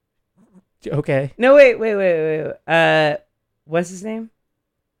 Sure. Okay. No, wait. What's his name?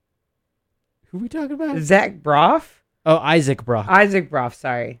 Who are we talking about? Zach Braff? Oh, Isaac Brock. Isaac Braff,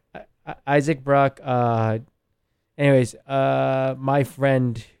 sorry. Isaac Brock. Anyways, my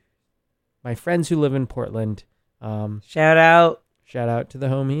friends who live in Portland. Shout out to the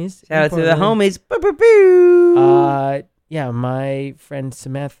homies. Shout out to the homies. Boo-boo-boo. Yeah, my friend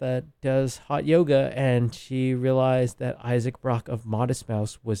Samantha does hot yoga, and she realized that Isaac Brock of Modest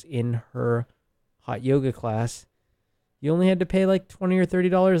Mouse was in her hot yoga class. You only had to pay like $20 or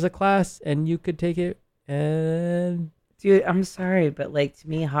 $30 a class, and you could take it. And dude, I'm sorry, but like to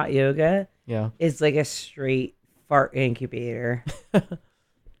me, hot yoga, is like a straight fart incubator. And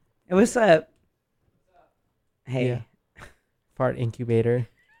what's up? Hey, yeah. Fart incubator.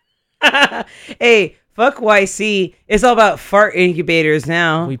 Hey, fuck YC. It's all about fart incubators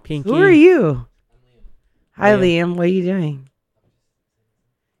now. We pinky. Who are you? Hi, Liam. Liam. What are you doing?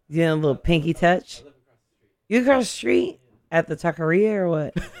 You doing a little pinky touch? You across the street at the taqueria or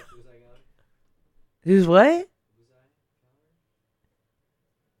what? Who's what?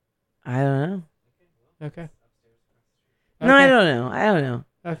 I don't know. Okay. No, I don't know. I don't know.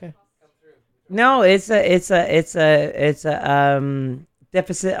 Okay. No, it's a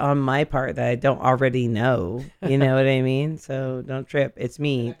deficit on my part that I don't already know. You know what I mean? So don't trip. It's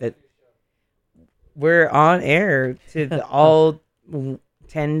me that we're on air to all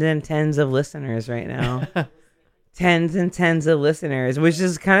tens and tens of listeners right now. Tens and tens of listeners, which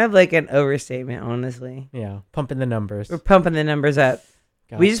is kind of like an overstatement, honestly. Yeah, pumping the numbers. We're pumping the numbers up.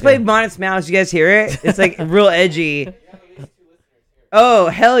 Gotcha. We just played Modest Mouse. You guys hear it? It's like real edgy. Oh,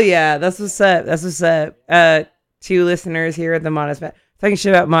 hell yeah. That's what's up. That's what's up. 2 listeners here at the Modest Mouse. Talking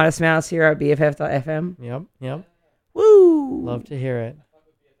shit about Modest Mouse here at BFF.FM. Yep. Woo! Love to hear it.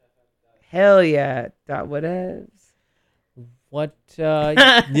 Hell yeah. Whatevs. What?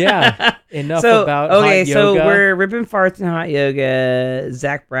 Yeah. Enough about hot yoga. So we're ripping farts in hot yoga.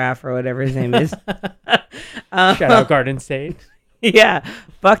 Zach Braff or whatever his name is. Shout out Garden State. Yeah.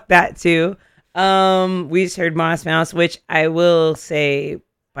 Fuck that too. We just heard Modest Mouse, which I will say,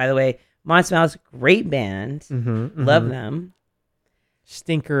 by the way, Modest Mouse, great band. Love them.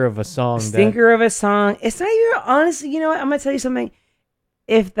 Stinker of a song. It's not even, honestly, you know what? I'm going to tell you something.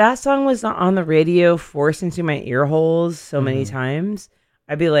 If that song was not on the radio, forced into my ear holes so many times,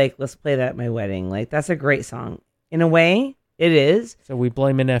 I'd be like, let's play that at my wedding. Like, that's a great song. In a way, it is. So we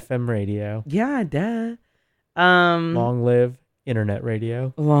blame an FM radio. Yeah, duh. Long live internet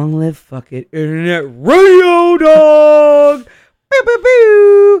radio. Long live fucking internet radio, dog. Boo, boo,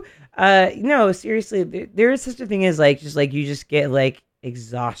 boo. No, seriously, there is such a thing as like you just get like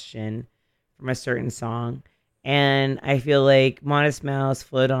exhaustion from a certain song. And I feel like Modest Mouse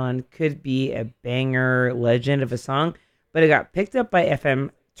Float On could be a banger legend of a song, but it got picked up by FM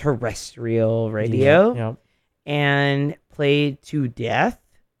terrestrial radio and played to death.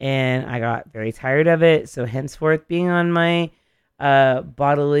 And I got very tired of it. So henceforth being on my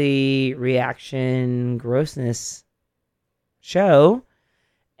bodily reaction grossness show.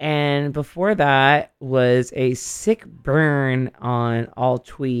 And before that was a sick burn on All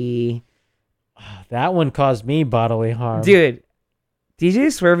Twee. That one caused me bodily harm. Dude,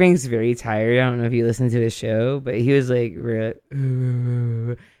 DJ Swerving's very tired. I don't know if you listened to his show, but he was like,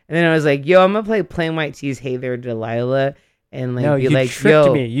 and then I was like, yo, I'm going to play Plain White Tees Hey There Delilah. and like No, be you like, tricked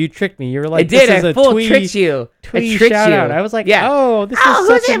yo, me. You tricked me. You were like, I did. This is I a full twee, tricked you. twee I tricked shout you. out. I was like, Yeah. oh, this Oh, is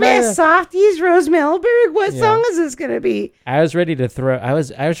who's such a it, Miss meta. Softies, Rose Melberg? What Yeah. song is this gonna be? I was ready to throw. I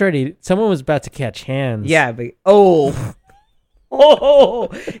was ready. Someone was about to catch hands. Yeah, but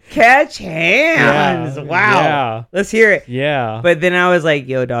catch hands! Yeah, Wow, yeah. let's hear it. Yeah. But then I was like,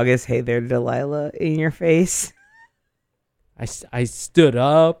 "Yo, dog, is hey there, Delilah in your face?" I stood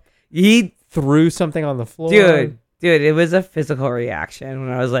up. He threw something on the floor. Dude, it was a physical reaction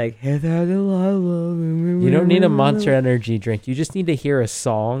when I was like, "Hey there, Delilah." You don't need a Monster Energy drink. You just need to hear a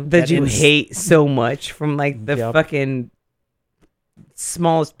song that you hate so much from like the Yep. fucking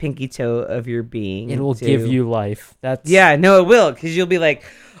smallest pinky toe of your being. It will give you life. That's Yeah, no, it will, because you'll be like,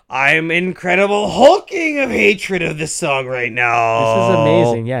 I'm incredible hulking of hatred of this song right now. This is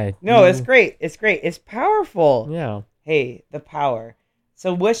amazing. Yeah. No, it's great. It's great. It's powerful. Yeah. Hey, the power.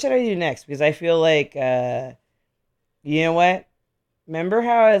 So what should I do next? Because I feel like, you know what? Remember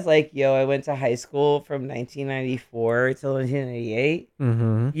how I was like, yo, I went to high school from 1994 till 1998?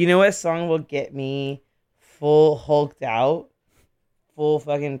 Mm-hmm. You know what song will get me full hulked out? Full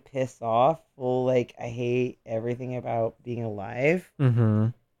fucking pissed off? Full, like, I hate everything about being alive? Mm-hmm.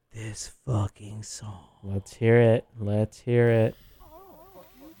 This fucking song. Let's hear it. Let's hear it.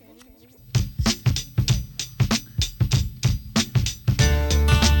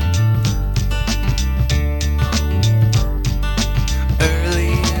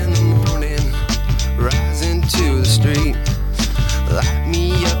 Early in the morning, rising to the street. Light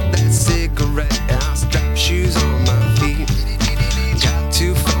me up that cigarette and I'll strap shoes on my feet. Got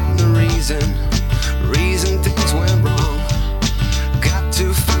to find a reason things went wrong. Got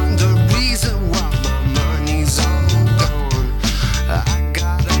to find a reason why my money's all gone. I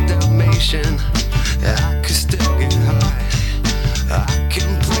got a Dalmatian, I could still get high. I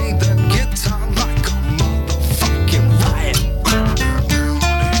can play the guitar like a motherfucking riot.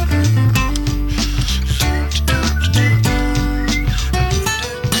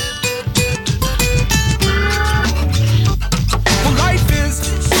 Well, life is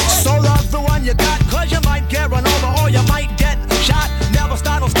so love the one you got, cause you might get run over or you might get shot. Never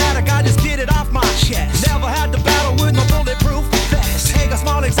start no static, I just get it off my chest. Never had to battle with no bulletproof vest. Take a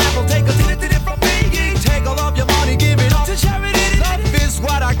small example, take a did it from me. Take all of your money, give it up to charity. Love is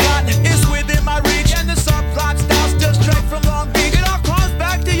what I got, it's within my reach. And the subplot styles just straight from Long Beach. It all comes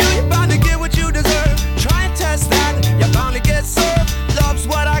back to you, you're bound to get what you deserve. Try and test that, you're bound to get served. Love's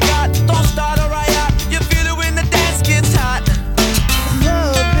what I got, don't start a riot. You feel it when the dance gets hot.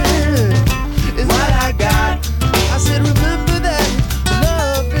 Loving is what I got. I said, remember that.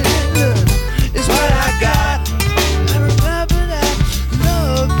 Loving is what I got. I remember that.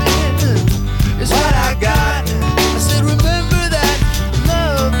 Loving is what I got. I said, remember that.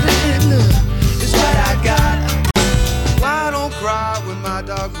 Loving is what I got. Why I don't cry when my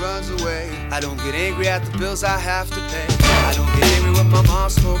dog runs away? I don't get angry at the bills I have to pay. I don't get angry when my mom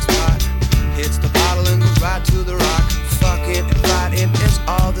smokes pot. Hits the bottle and goes right to the rock. Fucking and fighting, it's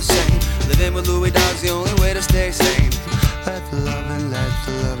all the same. Living with Louis Dog's the only way to stay sane. Let the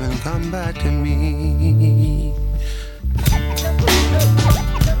loving come back to me.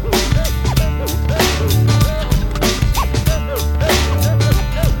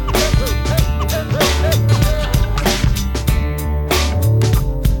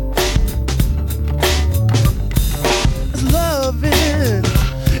 Loving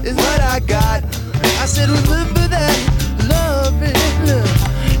is what I got. I said, remember that. Loving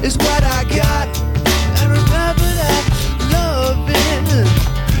is what I got. I remember that. Loving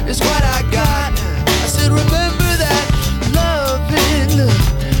is what I got. I said, remember that.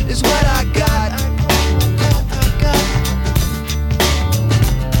 Loving is what I got.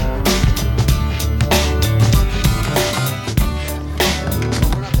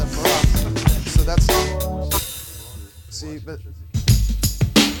 So that's see, but.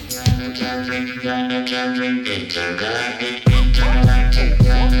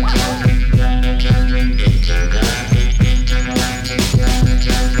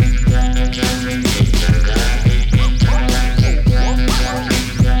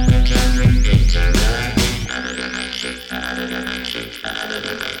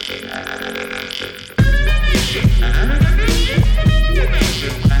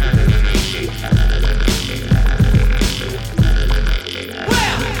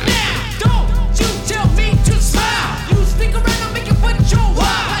 Don't you tell me to smile. You stick around, I'll make you put your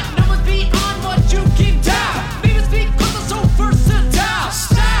wild numbers beyond what you can dial. Baby's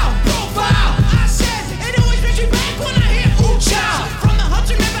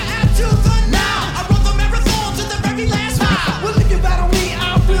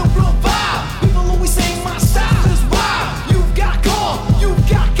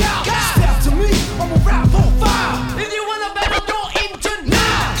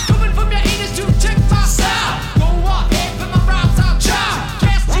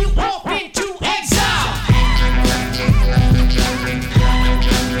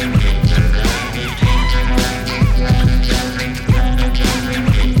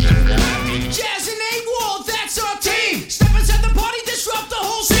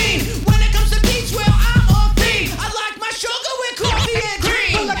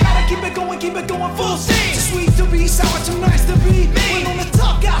keep it going full steam. Too sweet to be sour, too nice to be me. When on the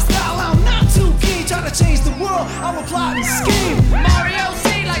tough guy style, I'm not too keen. Try to change the world, I'm a plot and scheme. Mario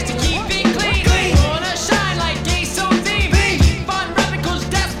C likes to keep it clean. Wanna shine like gay so deep. Keep on rapping 'cause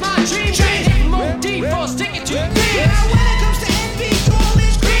that's my dream. More deep or stick it to me. Now when it comes to envy, all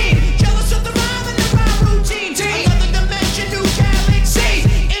is green. Jealous of the rhyme and the rhyme routine. Another dimension, new galaxy.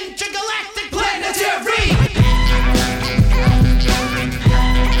 Intergalactic planetary.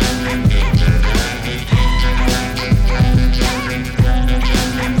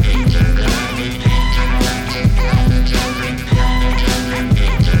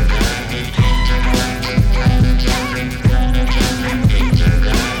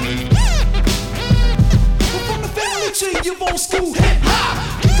 From the family tree of old school hip hop,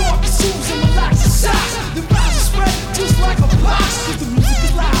 we got the shoes and relax the socks. The rhymes are spread just like a box. 'Cause the music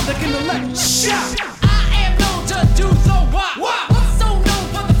is loud like an electric shock. I am known to do the what? So known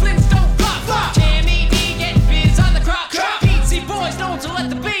for the Flintstone flop. Jammy D get biz on the crop. Beatsy boys known to let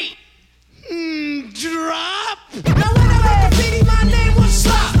the beat Drop. Now when I rap graffiti, my name was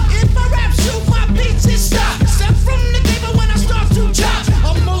Slop. If I rap shoot, my beats is stop. Step from the table when I start to chop.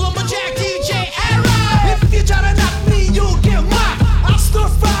 I'm Mullah Jack DJ era. If you try to knock me, you'll get mocked. I'll stir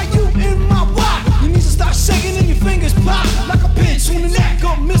fry you in my wok. Your knees will start shaking and your fingers pop like a pinch on the neck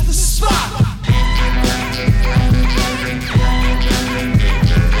of Mr. Spock.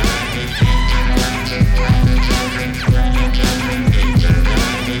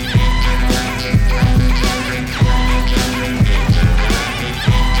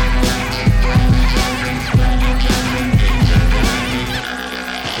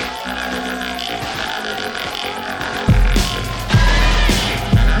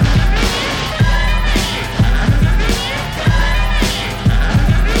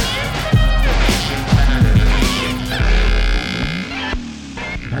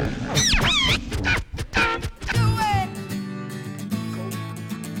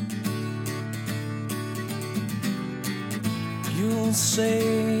 You'll say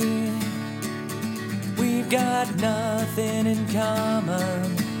we've got nothing in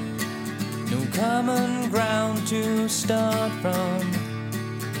common, no common ground to start from,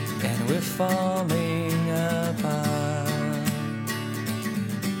 and we're falling apart.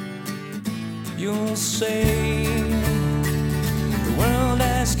 You'll say the world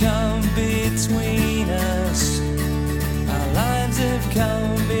has come between us, our lives have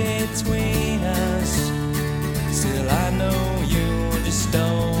come between us. Still I know you just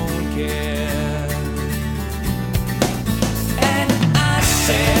don't care. And I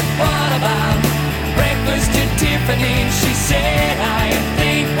said, what about breakfast at Tiffany? She said, I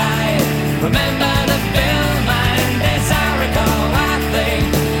think I remember the film, and as I recall, I think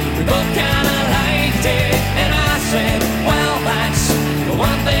we both kinda liked it. And I said, well, that's the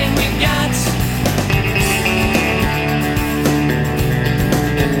one thing we got.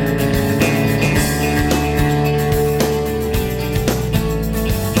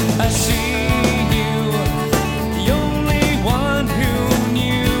 I see you, the only one who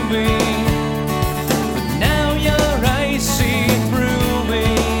knew me, but now your eyes see through me.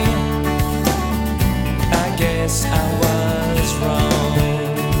 I guess I was wrong.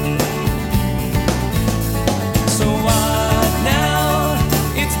 So what now?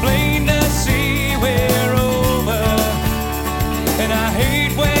 It's plain to see we're over, and I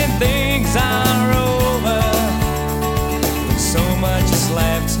hate when things are over, when so much is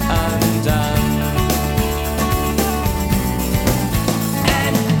left undone.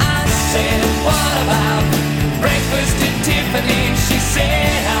 And I said, what about breakfast at Tiffany? She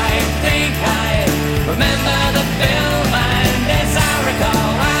said, I think I remember the film, and as I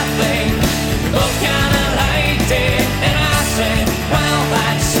recall, I think we both kinda liked it. And I said, well,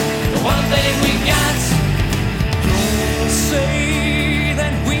 that's the one thing we got. You'll say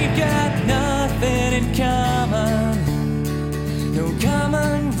that we've got nothing in common, no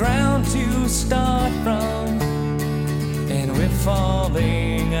common ground to start from, and we're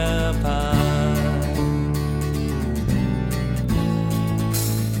falling apart.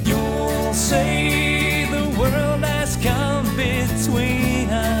 You'll say the world has come between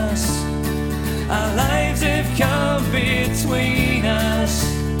us, our lives have come between us.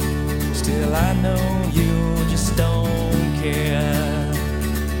 Still I know you just don't care.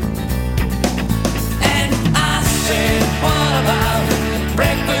 And I said, what about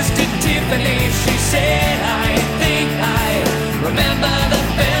breakfast at Tiffany? She said, I think I remember the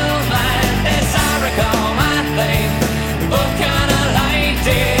film, and as I recall, I think we both kinda liked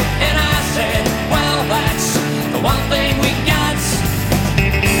it. And I said, well, that's the one thing we got.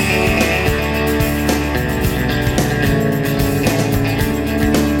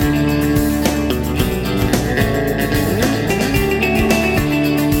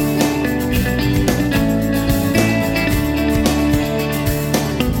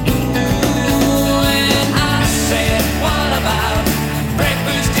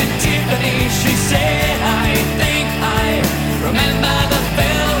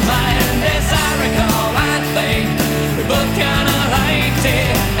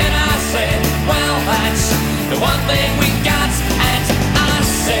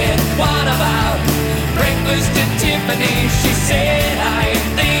 Tiffany. She said, I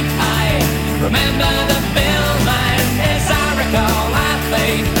think I remember the film, and as I recall, I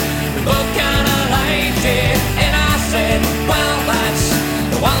think we both kinda liked it. And I said, well, that's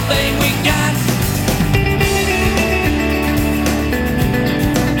the one thing we got.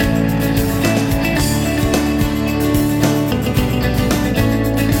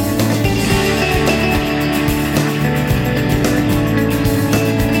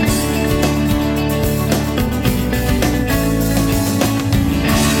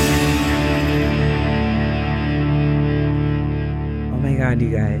 God,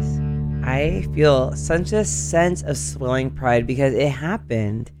 you guys, I feel such a sense of swelling pride because it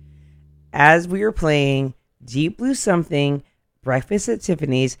happened as we were playing Deep Blue Something, Breakfast at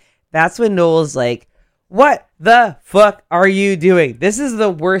Tiffany's. That's when Noel's like, what the fuck are you doing? This is the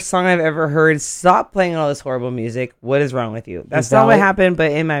worst song I've ever heard. Stop playing all this horrible music. What is wrong with you? That's not what happened,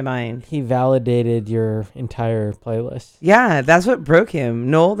 but in my mind. He validated your entire playlist. Yeah, that's what broke him.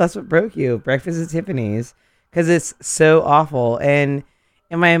 Noel, that's what broke you. Breakfast at Tiffany's. Because it's so awful. And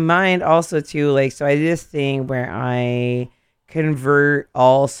in my mind also too, like, so I did this thing where I convert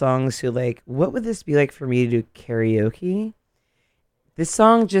all songs to like, what would this be like for me to do karaoke? This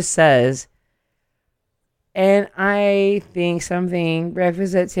song just says, and I think something,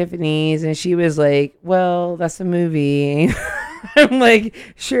 Breakfast at Tiffany's, and she was like, well, that's a movie. I'm like,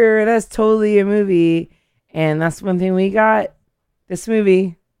 sure, that's totally a movie. And that's one thing we got, this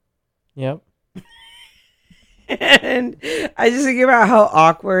movie. Yep. And I just think about how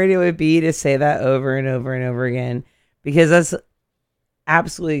awkward it would be to say that over and over and over again, because that's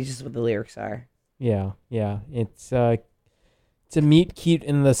absolutely just what the lyrics are. Yeah. It's a meet cute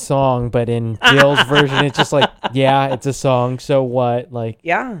in the song, but in Jill's version, it's just like, yeah, it's a song. So what? Like,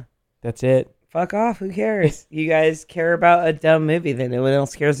 yeah, that's it. Fuck off. Who cares? You guys care about a dumb movie that no one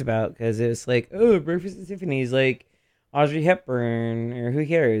else cares about because it's like, oh, Breakfast at Tiffany's, like Audrey Hepburn, or who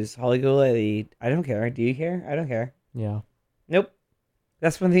cares? Holly Golightly. I don't care. Do you care? I don't care. Yeah. Nope.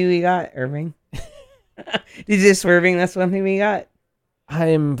 That's one thing we got, Irving. Did you swerving? That's one thing we got.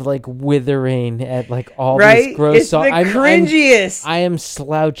 I'm like withering at like all right? these gross songs. It's the cringiest. I am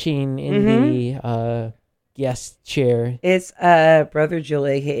slouching in the guest chair. It's Brother Jill,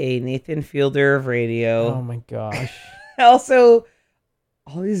 aka Nathan Fielder of radio. Oh my gosh. Also,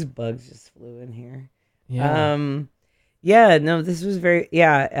 all these bugs just flew in here. Yeah. Yeah, no, this was very,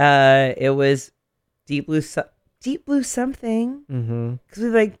 it was Deep Blue Something. Mm-hmm. Because we,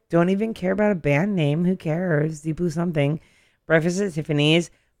 like, don't even care about a band name. Who cares? Deep Blue Something. Breakfast at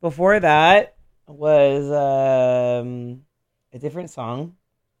Tiffany's. Before that was a different song.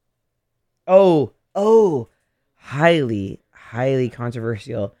 Oh, highly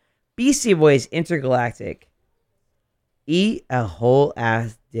controversial. Beastie Boys Intergalactic. Eat a whole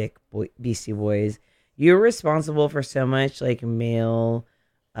ass dick, Beastie Boys. You're responsible for so much like male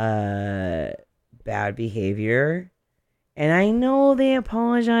bad behavior. And I know they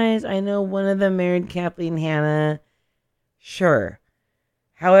apologize. I know one of them married Kathleen Hanna. Sure.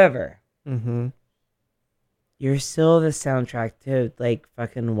 However, you're still the soundtrack to like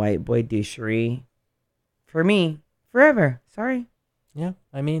fucking white boy douchery. For me, forever. Sorry. Yeah,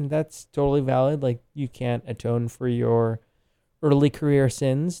 I mean, that's totally valid. Like, you can't atone for your early career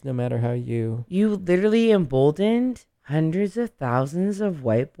sins, no matter how you... You literally emboldened hundreds of thousands of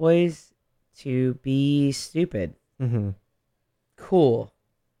white boys to be stupid. Mm-hmm. Cool.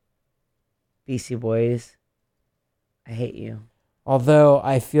 BC Boys. I hate you. Although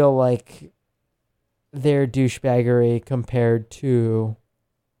I feel like their douchebaggery compared to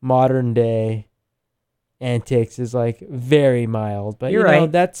modern day antics is like very mild, but You're you know,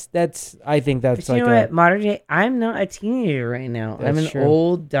 right. that's I think that's But like you know what? Modern day, I'm not a teenager right now. I'm an true.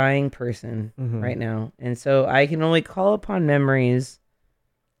 old dying person right now, and so I can only call upon memories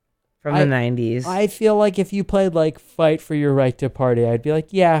from the 90s. I feel like if you played like Fight for Your Right to Party, I'd be like,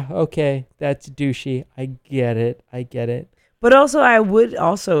 yeah, okay, that's douchey. I get it. But also, I would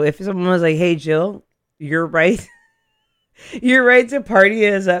also, if someone was like, hey, Jill, you're right. Your right to party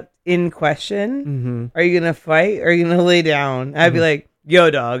is up in question. Mm-hmm. Are you going to fight or are you going to lay down? I'd be like,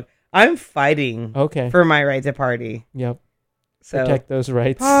 yo, dog, I'm fighting for my right to party. Yep. So protect those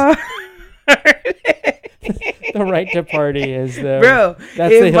rights. The right to party is the... Bro,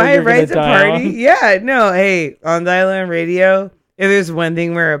 that's if the hill my you're right to gonna die party... on. Yeah, no, hey, on Dial-On Radio, if there's one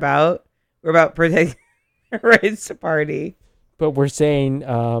thing we're about protecting our rights to party. But we're saying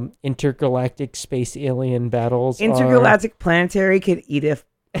intergalactic space alien battles Intergalactic planetary could eat a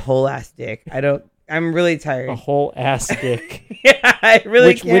whole ass dick. I'm really tired. A whole ass dick. Yeah, I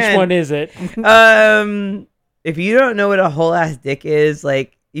really Which can. one is it? If you don't know what a whole ass dick is,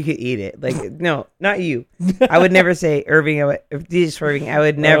 like, you could eat it. Like, no, not you. I would never say Irving. If DJ Irving, I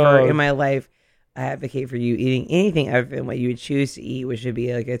would never in my life advocate for you eating anything other than what you would choose to eat, which would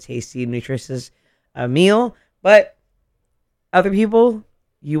be like a tasty, nutritious meal. But other people,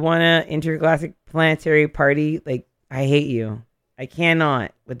 you want an intergalactic planetary party? Like, I hate you. I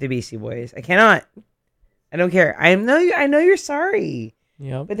cannot with the Beastie Boys. I cannot. I don't care. I know you're sorry.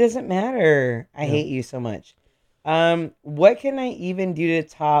 Yeah, but it doesn't matter. I hate you so much. What can I even do to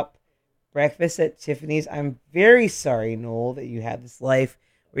top Breakfast at Tiffany's? I'm very sorry, Noel, that you had this life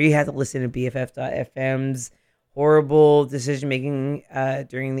where you had to listen to BFF.FM's horrible decision making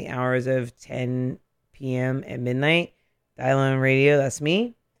during the hours of 10 p.m. at midnight. Dial-on radio, that's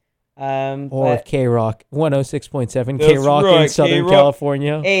me. Or K-Rock, 106.7 K-Rock in Southern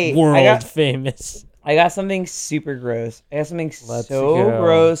California. Hey, world famous. I got something super gross. I got something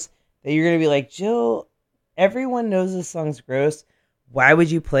gross that you're going to be like, Jill, everyone knows this song's gross. Why would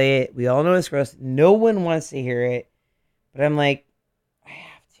you play it? We all know it's gross. No one wants to hear it. But I'm like, I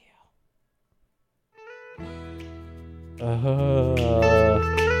have to.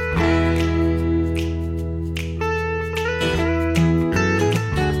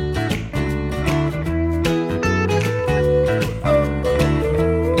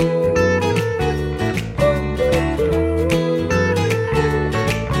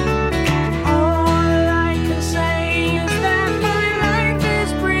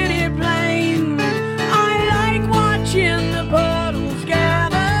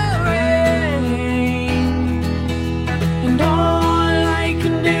 And all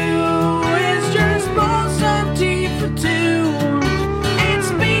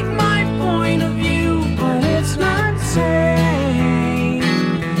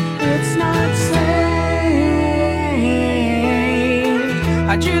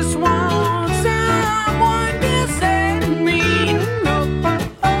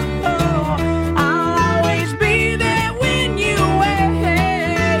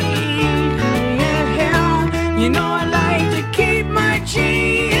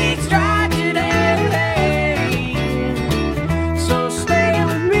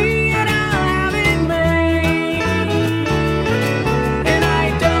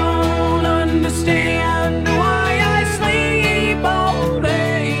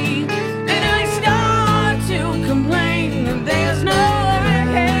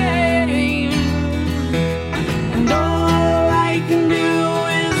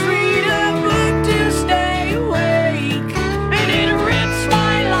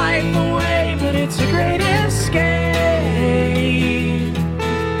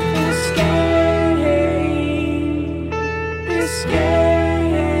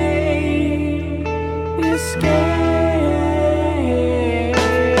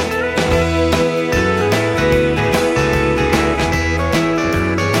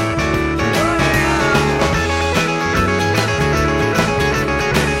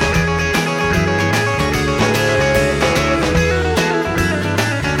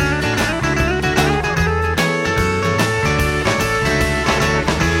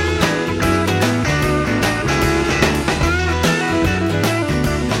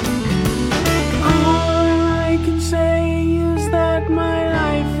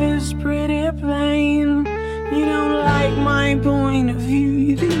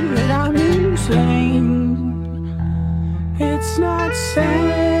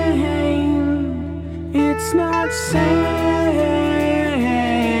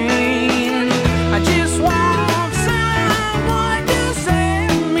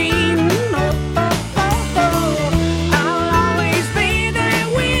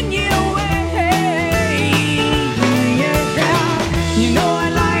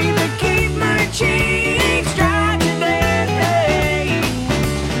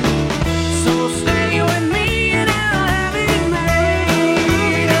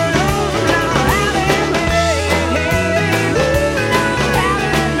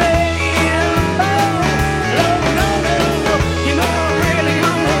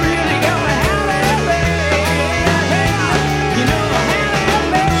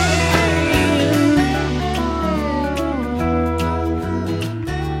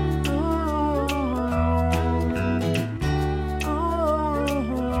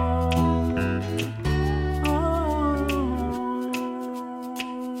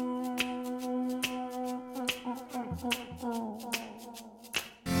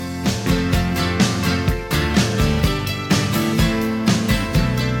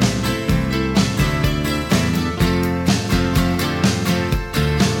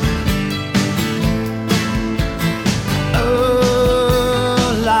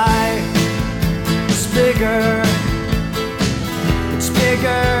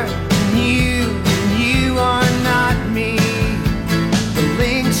and you are not me. The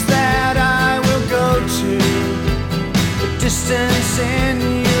lengths that I will go to, the distance in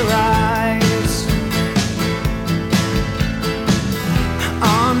your eyes.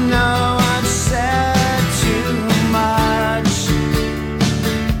 Oh no, I've said too much.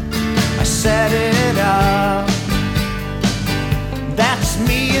 I set it up. That's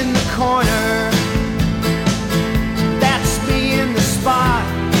me in the corner. That's me in the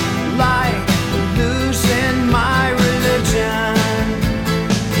spotlight, losing my religion,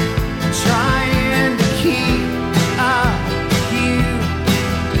 trying to keep up with you,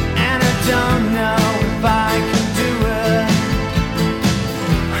 and I don't know if I can do it.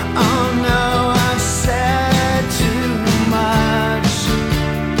 Oh no, I've said too much.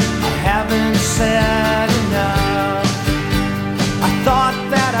 I haven't said enough. I thought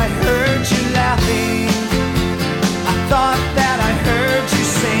that I heard you laughing. I thought that I heard you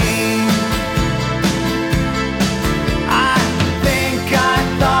sing. I think I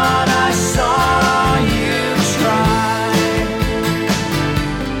thought I saw you try.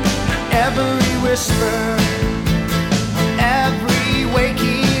 Every whisper, every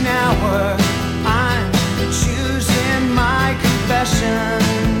waking hour, I'm choosing my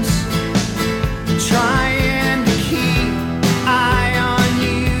confessions, trying to keep eye on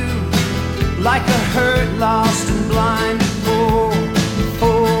you, like a hurt, lost and blind. Oh,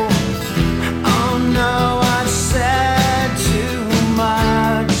 oh, oh no, I've said too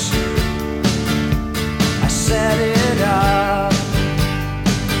much. I set it up.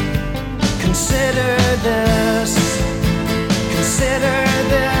 Consider this,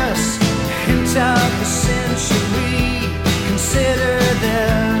 hint of the century. Consider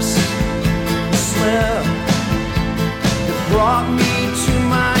this slip that brought me to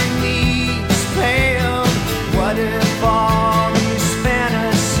my knees, pale. What if all these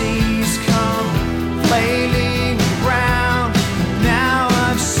fantasies come flailing around? Now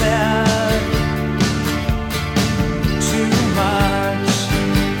I've said too much.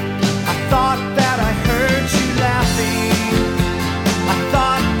 I thought that I heard you laughing. I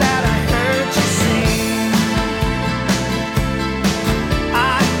thought that I heard you sing.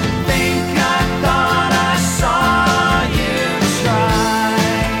 I think I thought I saw you try.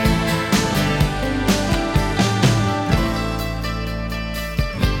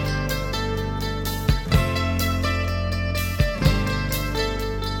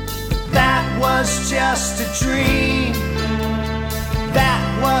 That was just a dream. That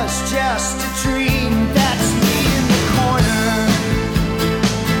was just a dream. That's me in the corner.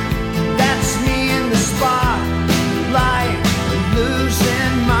 That's me in the spotlight,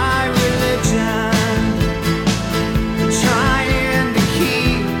 losing my religion, trying to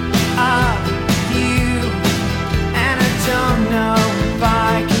keep up with you, and I don't know if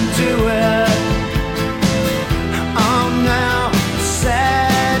I can do it. Oh no,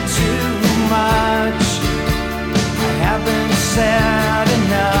 said too much. I haven't said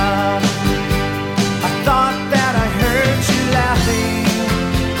enough. I thought that I heard you laughing.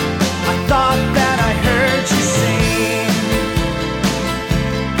 I thought that I heard you sing.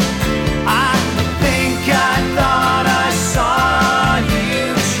 I think I thought I saw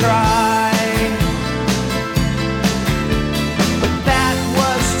you try. But that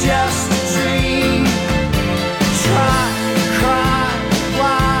was just a dream. Try, cry,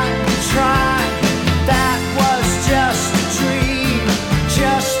 why try? That was just a dream,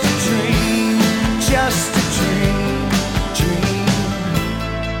 just a dream, just a dream, dream.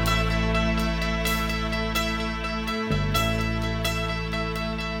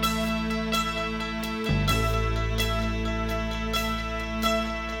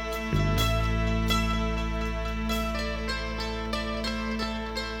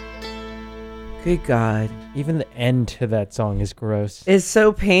 Good God. Even the end to that song is gross. It's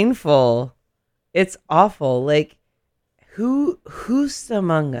so painful. It's awful. Like, who's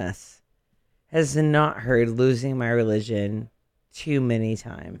among us has not heard Losing My Religion too many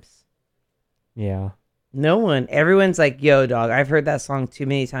times? Yeah. No one. Everyone's like, yo, dog, I've heard that song too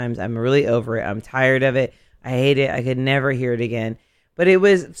many times. I'm really over it. I'm tired of it. I hate it. I could never hear it again. But it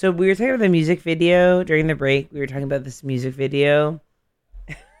was, so we were talking about the music video during the break. We were talking about this music video.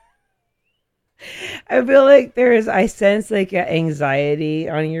 I feel like I sense like an anxiety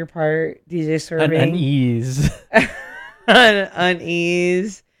on your part, DJ Serving. An unease.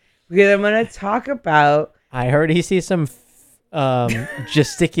 Unease. Because I'm going to talk about. I heard he sees some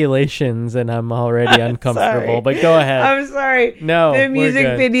gesticulations and I'm already uncomfortable, sorry. but go ahead. I'm sorry. No, the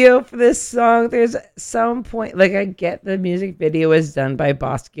music video for this song, there's some point, like I get the music video was done by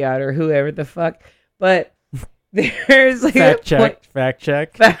Basquiat or whoever the fuck, but There's like fact check. Fact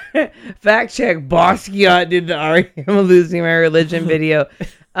check. Fact check. Basquiat did the R.E.M. Losing My Religion video.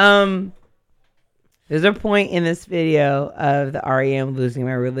 There's a point in this video of the R.E.M. Losing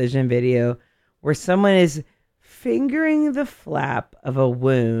My Religion video where someone is fingering the flap of a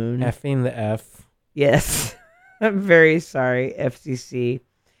wound. Effing the F. Yes. I'm very sorry, FCC,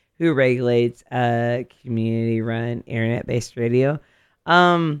 who regulates community-run internet-based radio.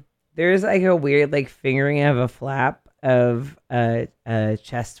 There's like a weird like fingering of a flap of a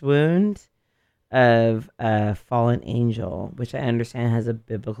chest wound of a fallen angel, which I understand has a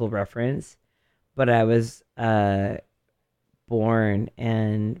biblical reference, but I was born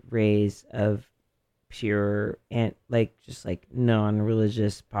and raised of pure and like just like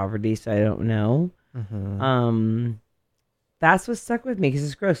non-religious poverty, so I don't know. Mm-hmm. That's what stuck with me because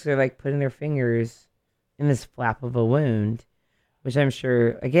it's gross. They're like putting their fingers in this flap of a wound, which I'm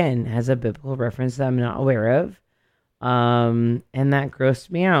sure again has a biblical reference that I'm not aware of. And that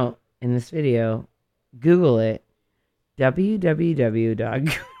grossed me out in this video. Google it.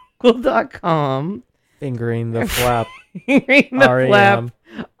 www.google.com. Fingering the flap. Fingering the R.E.M. flap.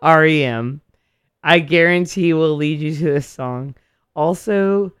 R.E.M. I guarantee will lead you to this song.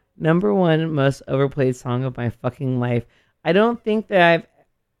 Also, number one most overplayed song of my fucking life. I don't think that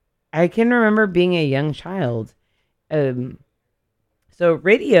I can remember being a young child. So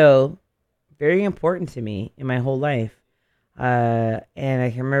radio, very important to me in my whole life. And I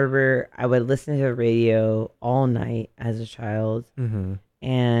can remember I would listen to the radio all night as a child. Mm-hmm.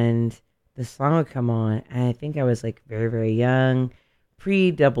 And the song would come on. And I think I was like very, very young,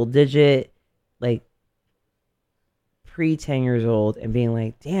 pre-double digit, like pre-10 years old, and being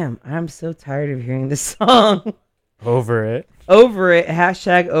like, damn, I'm so tired of hearing this song. Over it. Over it.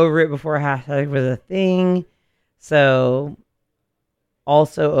 Hashtag over it before hashtag was a thing. So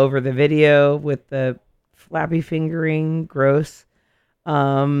also over the video with the flappy fingering. Gross.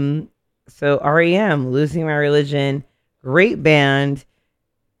 So R.E.M. Losing My Religion. Great band.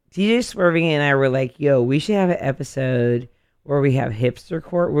 DJ Swerving and I were like, yo, we should have an episode where we have hipster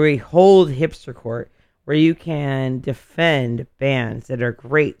court, where we hold hipster court, where you can defend bands that are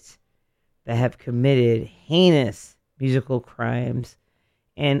great, that have committed heinous musical crimes.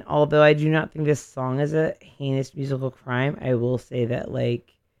 And although I do not think this song is a heinous musical crime, I will say that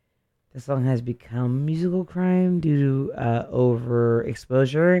like the song has become musical crime due to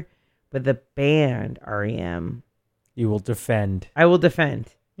overexposure. But the band R.E.M. You will defend. I will defend.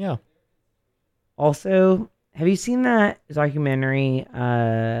 Yeah. Also, have you seen that documentary,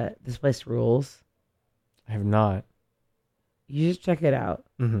 This Place Rules? I have not. You should check it out.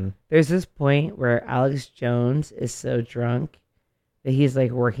 Mm-hmm. There's this point where Alex Jones is so drunk that he's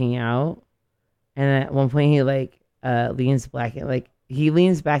like working out, and at one point he like leans back and like he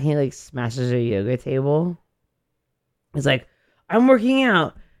leans back and he like smashes a yoga table. He's like, "I'm working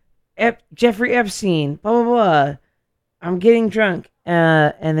out, Jeffrey Epstein, blah blah blah. I'm getting drunk."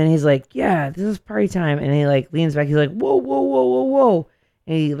 And then he's like, "Yeah, this is party time," and he like leans back. He's like, "Whoa, whoa, whoa, whoa, whoa!"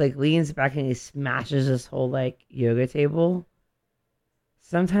 And he like leans back and he smashes this whole like yoga table.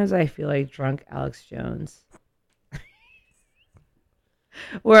 Sometimes I feel like drunk Alex Jones.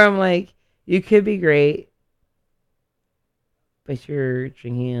 Where I'm like, you could be great, but you're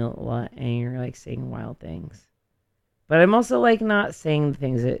drinking a lot and you're like saying wild things. But I'm also like not saying the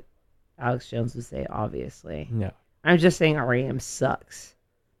things that Alex Jones would say, obviously. No. I'm just saying R.E.M. sucks.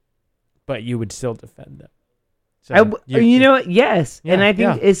 But you would still defend them. So you know what? Yes. Yeah, and I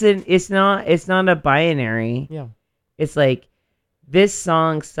think it's not a binary. Yeah. It's like, this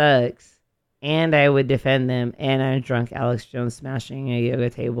song sucks, and I would defend them, and I'm drunk Alex Jones smashing a yoga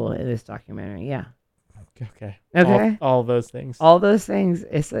table in this documentary. Yeah. Okay. Okay. All those things. All those things.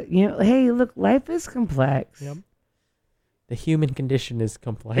 It's like, hey, look, life is complex. Yep. The human condition is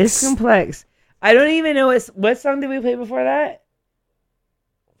complex. It's complex. I don't even know what song did we play before that?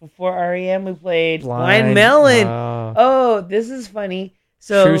 Before R.E.M. we played Blind Melon. Oh, this is funny.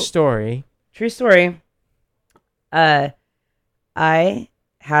 So True story. True story. I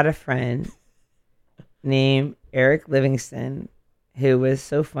had a friend named Eric Livingston who was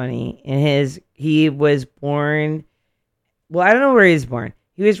so funny. And he was born, well, I don't know where he was born.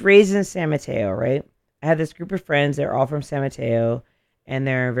 He was raised in San Mateo, right? I had this group of friends. They're all from San Mateo. And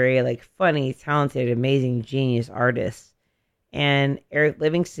they're very like funny, talented, amazing, genius artists. And Eric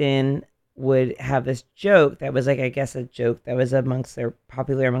Livingston would have this joke that was like, I guess, a joke that was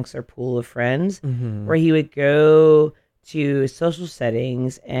popular amongst their pool of friends, where he would go to social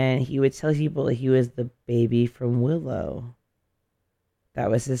settings and he would tell people that he was the baby from Willow. That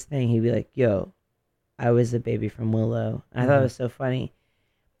was his thing. He'd be like, "Yo, I was the baby from Willow." And I thought it was so funny.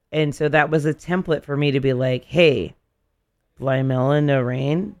 And so that was a template for me to be like, hey, Blind Melon, No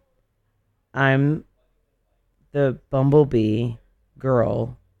Rain, I'm the Bumblebee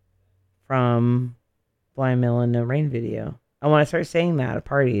girl from Blind Melon, No Rain video. I want to start saying that at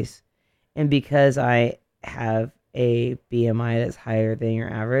parties. And because I have a BMI that's higher than your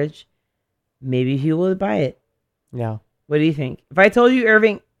average, maybe he will buy it. Yeah. What do you think? If I told you,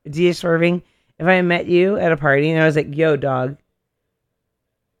 Irving, if I met you at a party and I was like, yo, dog,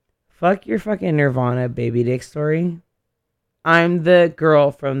 fuck your fucking Nirvana baby dick story. I'm the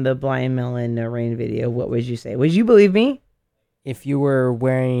girl from the Blind Melon No Rain video. What would you say? Would you believe me? If you were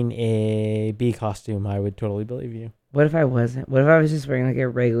wearing a bee costume, I would totally believe you. What if I wasn't? What if I was just wearing like a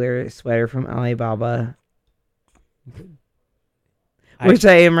regular sweater from Alibaba? Which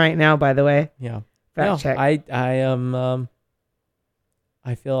I am right now, by the way. Yeah. Fact check. I am,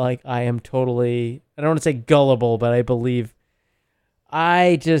 I feel like I am totally, I don't want to say gullible, but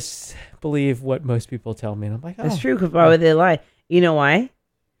I just believe what most people tell me. And I'm like, oh. That's true, because why would they lie? You know why?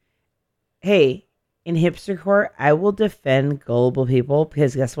 Hey, in hipstercore, I will defend gullible people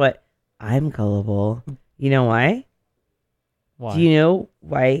because guess what? I'm gullible. You know why? Why? Do you know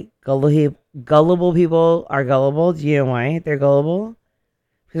why gullible people are gullible? Do you know why they're gullible?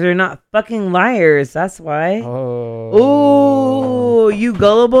 Because they're not fucking liars. That's why. Oh, you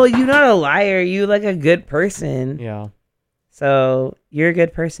gullible? You're not a liar. You like a good person. Yeah. So you're a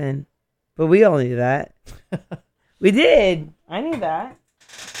good person. But we all knew that. We did. I knew that.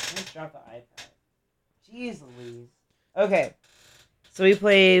 Let's drop the iPad. Jeez Louise. Okay. So we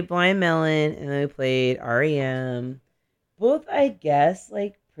played Blind Melon and then we played REM. Both, I guess,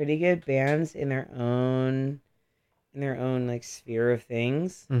 like pretty good bands in their own like sphere of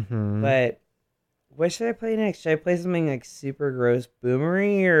things. Mm-hmm. But what should I play next? Should I play something like super gross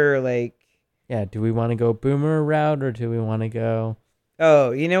boomery or like? Yeah. Do we want to go boomer route or do we want to go?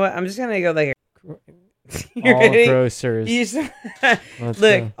 Oh, you know what? I'm just gonna go like all grossers.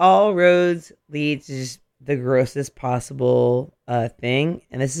 Look, all roads lead to just the grossest possible thing,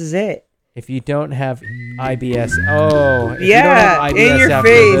 and this is it. If you don't have IBS, if yeah, you don't have IBS in your after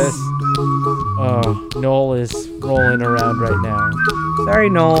face. This, oh, Noel is rolling around right now. Sorry,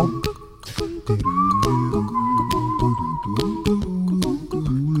 Noel.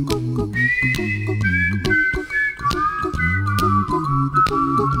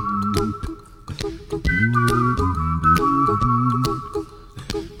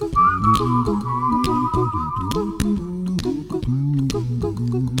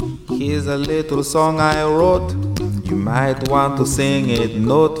 Here's a little song I wrote. You might want to sing it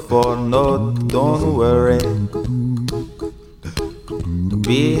note for note. Don't worry.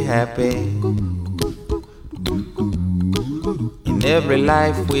 Be happy. In every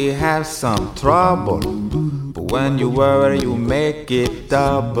life we have some trouble. But when you worry, you make it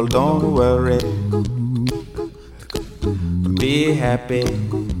double. Don't worry. Be happy.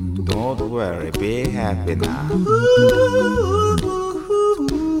 Don't worry. Be happy now.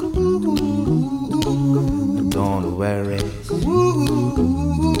 Don't worry.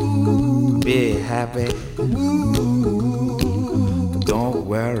 Be happy. Don't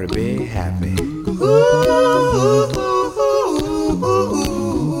worry, be happy.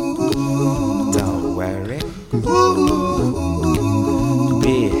 Don't worry.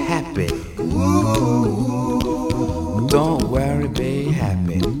 Be happy. Don't worry, be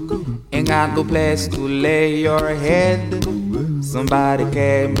happy. Ain't got no place to lay your head. Somebody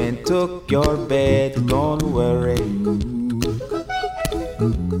came and took your bed. Don't worry.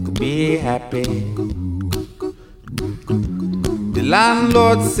 Be happy. The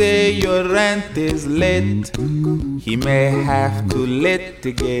landlord say your rent is late. He may have to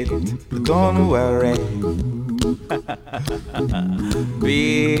litigate. Don't worry.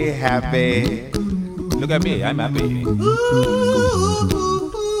 Be happy. Look at me, I'm happy.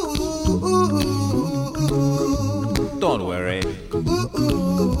 Don't worry.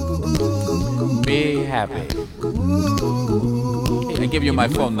 Be happy. Hey, I give you my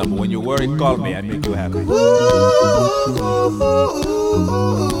phone number. When you're worried, call me. I make you happy.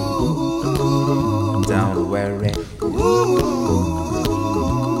 Don't worry.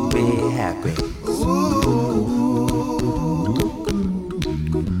 Be happy.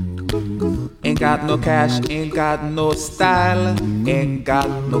 Ain't got no cash, ain't got no style, ain't got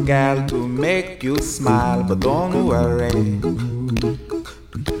no gal to make you smile. But don't worry.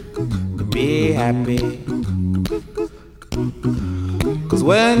 Be happy. Cause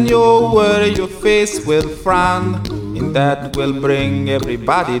when you worry, your face will frown, and that will bring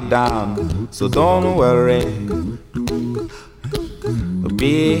everybody down. So don't worry.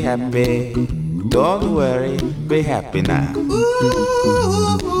 Be happy. Don't worry. Be happy now.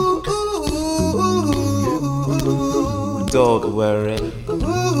 Don't worry.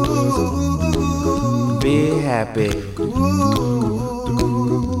 Be happy.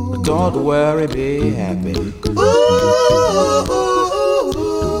 Don't worry, be happy.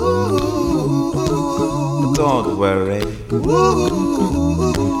 Don't worry.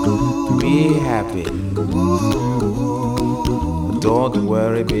 Be happy. Don't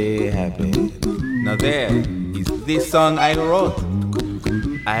worry, be happy. Now there is this song I wrote.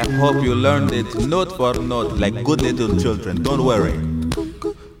 I hope you learned it note for note like good little children. Don't worry.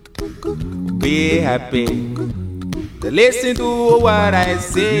 Be happy. Listen to what I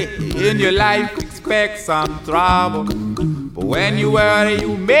say. In your life, expect some trouble. But when you worry,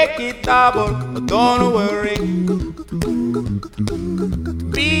 you make it double. Don't worry.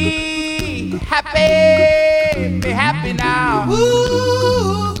 Be happy. Be happy now.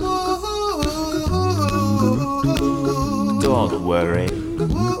 Don't worry.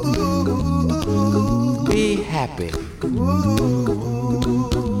 Be happy.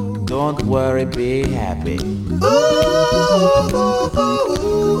 Don't worry, be happy.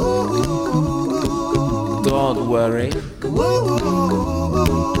 Don't worry.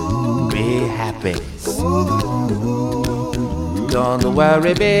 Be happy. Don't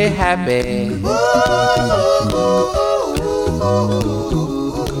worry, be happy.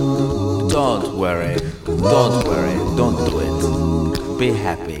 Don't worry. Don't worry. Don't do it. Be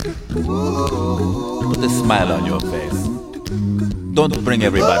happy. Put a smile on your face. Don't bring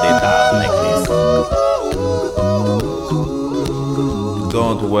everybody down like this.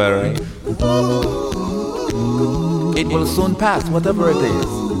 Don't worry. It will soon pass, whatever it is.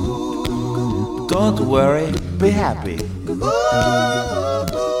 Don't worry, be happy.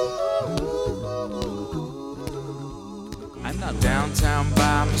 I'm not downtown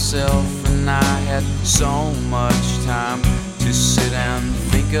by myself, and I had so much time to sit and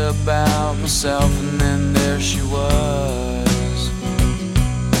think about myself, and then there she was,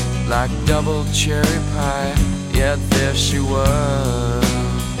 like double cherry pie. Yeah, there she was,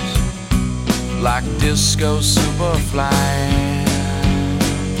 like disco superfly.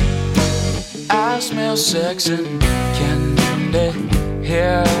 I smell sex and candy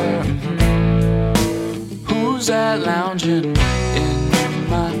here. Who's that lounging in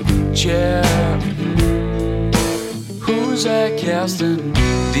my chair? Who's that casting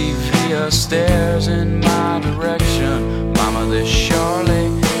devious stares in my direction? Mama, this surely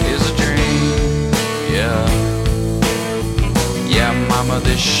is a dream. Yeah, yeah, mama,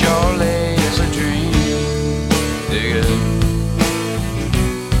 this surely is a dream. Dig it.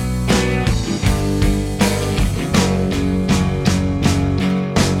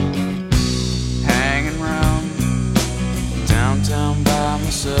 Hanging round downtown by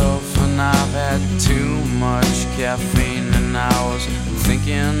myself, and I've had too much caffeine, and I was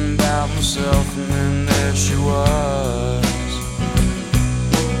thinking about myself, and then there she was,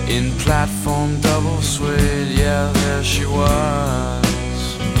 in platform double suede. Yeah, there she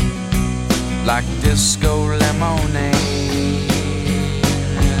was, like disco lemonade.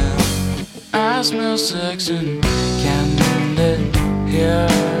 I smell sex and candy here.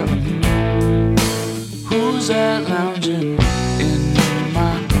 Who's that lounging in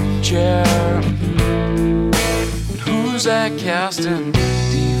my chair? Who's that casting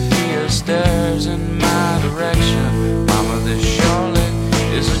devious stares in my direction? Mama, this surely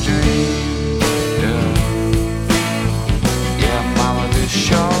is a dream. Yeah, yeah, mama, this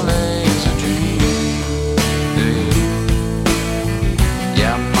surely is a dream. Yeah,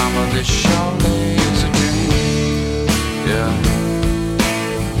 yeah, mama, this surely is a dream. Yeah.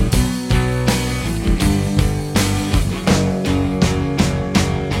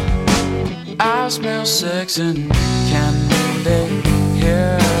 I smell sex and candy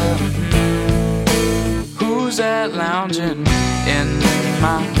here. Who's that lounging in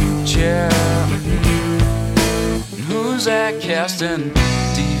my chair? Who's that casting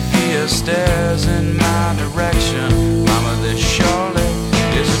devious stares in my direction? Mama, this surely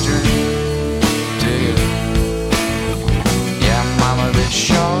is a dream. Dig it. Yeah, mama, this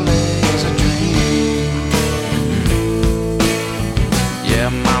surely is a dream. Yeah,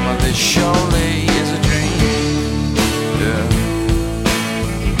 mama, this surely is a dream. Yeah,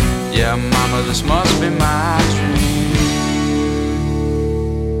 yeah, mama, this must be my dream.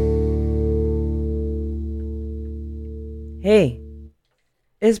 Hey,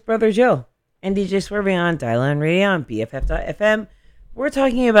 it's Brother Joe and DJ Swerving on Dial-In Radio on BFF.FM. We're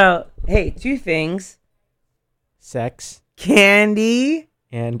talking about, hey, two things. Sex. Candy.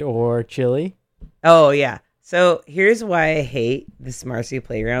 And or chili. Oh, yeah. So here's why I hate this Marcy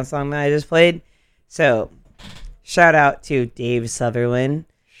Playground song that I just played. So shout out to Dave Sutherland.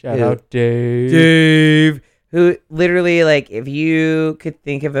 Shout out Dave. Dave, Who literally, like, if you could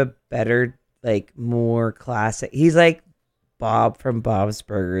think of a better, like, more classic, he's like Bob from Bob's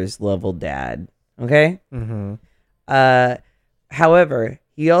Burgers level dad. Okay. Mm-hmm. However,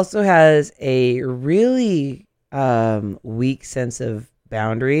 he also has a really weak sense of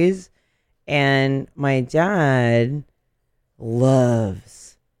boundaries, and my dad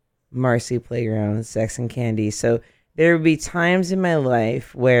loves Marcy Playground, Sex and Candy. So there would be times in my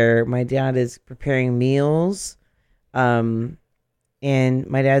life where my dad is preparing meals, and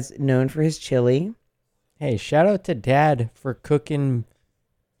my dad's known for his chili. Hey, shout out to Dad for cooking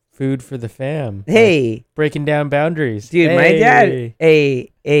food for the fam. Hey, like, breaking down boundaries, dude. Hey. My dad.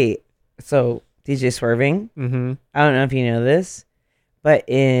 Hey. So DJ Swerving. Mm-hmm. I don't know if you know this, but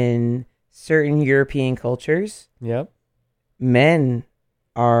in certain European cultures, Yep. men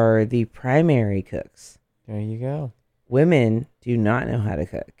are the primary cooks. There you go. Women do not know how to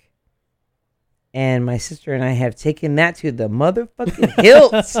cook. And my sister and I have taken that to the motherfucking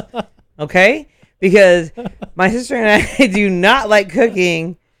hilts. Okay? Because my sister and I do not like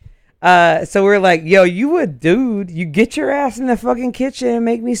cooking. So we're like, yo, you a dude. You get your ass in the fucking kitchen and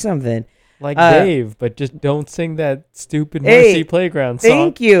make me something. Like Dave, but just don't sing that stupid Marcy Playground song.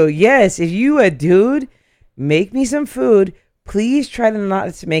 Thank you. Yes, if you a dude, make me some food. Please try to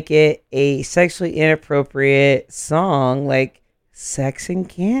not to make it a sexually inappropriate song like Sex and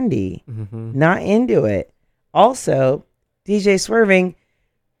Candy. Mm-hmm. Not into it. Also, DJ Swerving,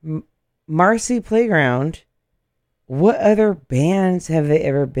 Marcy Playground, what other bands have they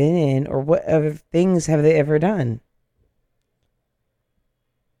ever been in, or what other things have they ever done?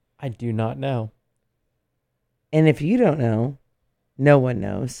 I do not know. And if you don't know, no one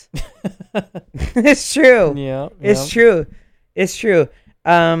knows. It's true. Yeah. It's true. It's true.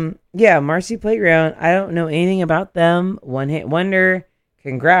 Yeah, Marcy Playground. I don't know anything about them. One hit wonder.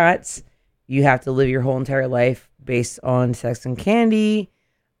 Congrats. You have to live your whole entire life based on Sex and Candy.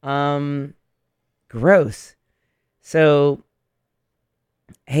 Gross. So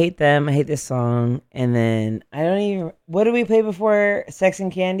hate them. I hate this song. And then I don't even. What did we play before Sex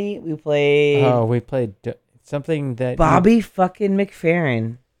and Candy? We played. Oh, we played something that Bobby fucking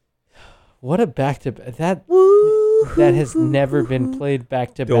McFerrin. What a back-to-back. That has never been played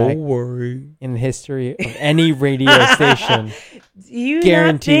back-to-back. Don't worry. In the history of any radio station. Do you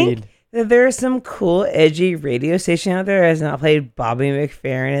Guaranteed. not think that there's some cool, edgy radio station out there that has not played Bobby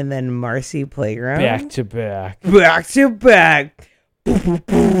McFerrin and then Marcy Playground? Back-to-back. Back-to-back.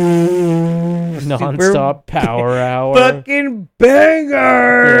 Non-stop power hour. Fucking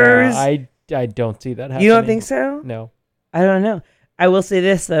bangers. Yeah, I don't see that happening. You don't think so? No. I don't know. I will say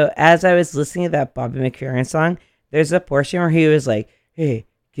this, though. As I was listening to that Bobby McFerrin song, there's a portion where he was like, hey,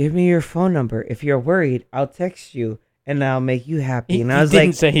 give me your phone number. If you're worried, I'll text you and I'll make you happy. And I was he like,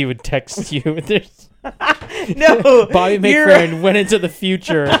 didn't say he would text you. No. Bobby McFerrin went into the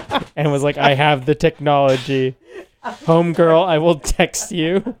future and was like, I have the technology. Homegirl, I will text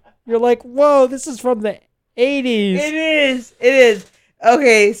you. You're like, whoa, this is from the 80s. It is.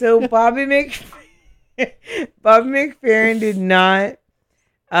 Okay, so Bobby McFerrin did not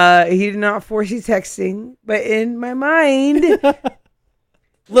force you texting, but in my mind,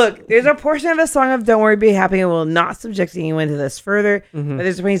 look, there's a portion of the song of Don't Worry, Be Happy, and will not subject anyone to this further, but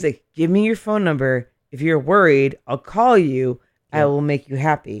there's a point he's like, give me your phone number. If you're worried, I'll call you. I will make you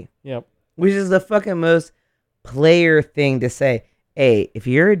happy. Yep. Which is the fucking most player thing to say. Hey, if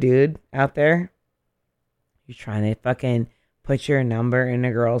you're a dude out there, you're trying to fucking put your number in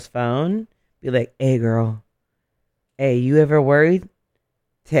a girl's phone, be like, hey girl, hey, you ever worried?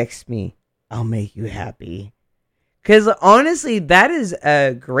 Text me. I'll make you happy. Because honestly, that is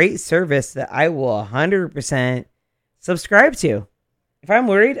a great service that I will 100% subscribe to. If I'm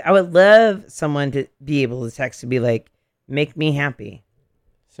worried, I would love someone to be able to text and be like, make me happy.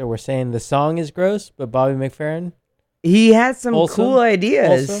 So we're saying the song is gross, but Bobby McFerrin? He had some Wholesome? cool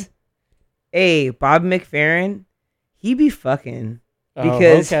ideas. Wholesome? Hey, Bob McFerrin, he be fucking. Oh,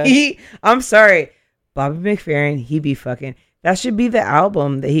 Because okay. I'm sorry, Bobby McFerrin, he be fucking. That should be the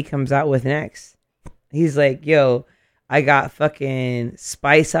album that he comes out with next. He's like, yo, I got fucking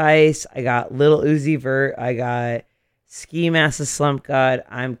Spice Ice. I got Lil Uzi Vert. I got Ski Mask the Slump God.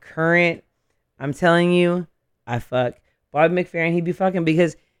 I'm current. I'm telling you, I fuck. Bobby McFerrin, he be fucking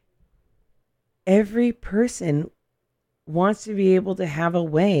because every person wants to be able to have a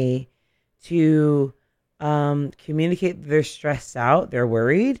way to communicate that they're stressed out, they're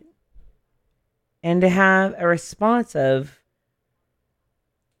worried, and to have a response of,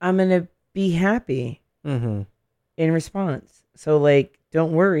 I'm going to be happy in response. So, like,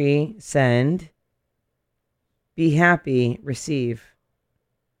 don't worry, send. Be happy, receive.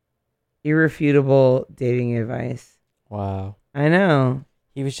 irrefutable dating advice. Wow. I know.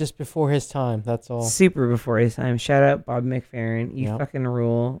 He was just before his time. That's all. Super before his time. Shout out Bob McFerrin. You Yep. fucking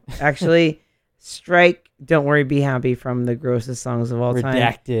rule. Actually, strike "Don't Worry, Be Happy" from the grossest songs of all time.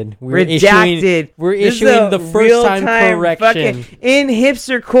 Redacted. Redacted. We're This is issuing a the first real-time time correction. fucking- in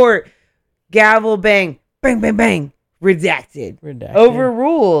hipster court. Gavel bang. Bang, bang, bang. Redacted.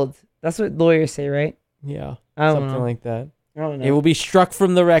 Overruled. That's what lawyers say, right? Yeah. I don't Something know. like that. I don't know. It will be struck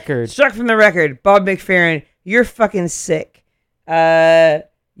from the record. Struck from the record. Bob McFerrin, you're fucking sick.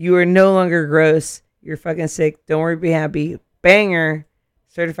 You are no longer gross. You're fucking sick. Don't worry, be happy. Banger.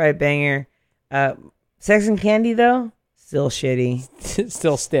 Certified banger. Sex and Candy, though, still shitty.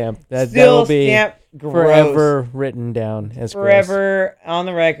 Still stamped. That'll be stamped. forever written down as gross. Forever on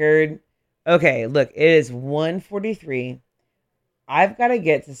the record. Okay, look, it is 1:43. I've got to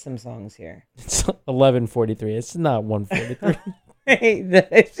get to some songs here. It's 11:43. It's not 1:43. Hey,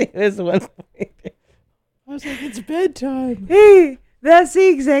 it was 1:43. I was like, it's bedtime. Hey, that's the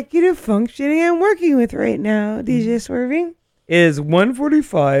executive functioning I'm working with right now, DJ Swerving. It is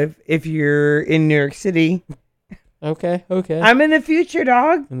 1:45 if you're in New York City. Okay. I'm in the future,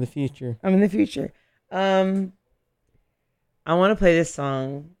 dog. In the future. I'm in the future. I want to play this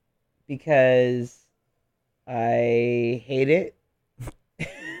song because I hate it.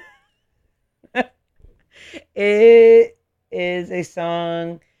 It is a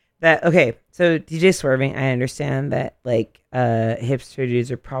song that, okay, so DJ Swerving, I understand that like hipster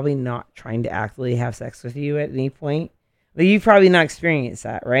dudes are probably not trying to actively have sex with you at any point. But you've probably not experienced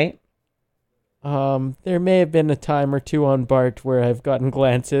that, right? There may have been a time or two on BART where I've gotten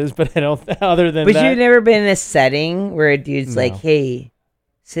glances, but I don't. Other than But that, you've never been in a setting where a dude's No. like, "Hey,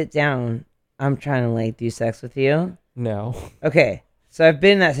 sit down. I'm trying to like do sex with you." No. Okay, so I've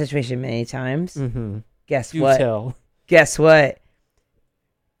been in that situation many times. Mm-hmm. Guess Do what? tell. Guess what?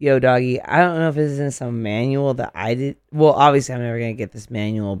 Yo, doggy, I don't know if this is in some manual that I did. Well, obviously, I'm never gonna get this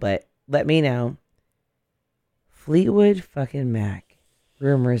manual, but let me know. Fleetwood fucking Mac,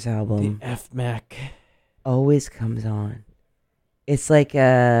 Rumors album. The F Mac always comes on. It's like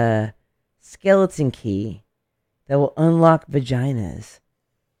a skeleton key that will unlock vaginas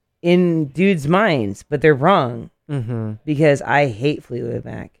in dudes' minds, but they're wrong. Mm-hmm. Because I hate Fleetwood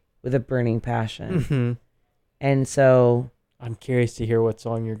Mac with a burning passion. Mm-hmm. And so I'm curious to hear what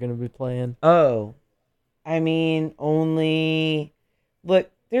song you're going to be playing. Oh, I mean, only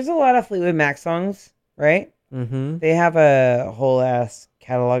look. There's a lot of Fleetwood Mac songs, right? Mm-hmm. They have a whole ass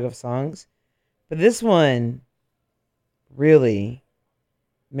catalog of songs, but this one really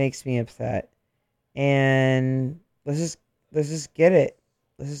makes me upset. And let's just get it.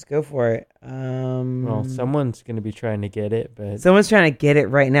 Let's just go for it. Well, someone's going to be trying to get it, but Someone's trying to get it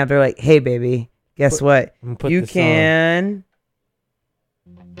right now. They're like, "Hey, baby, guess what? put You this can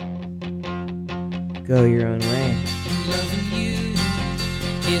go your own way." Loving you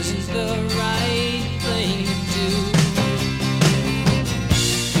isn't the right thing to do.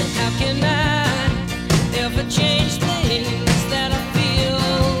 And how can I ever change things that I feel?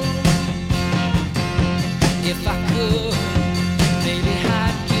 If I could, maybe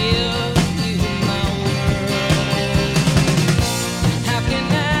I'd give you my word. How can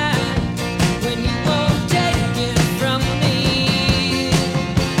I, when you won't take it from me?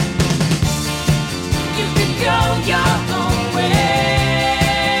 You can go your own way.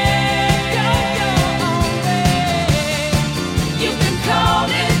 Go your own way.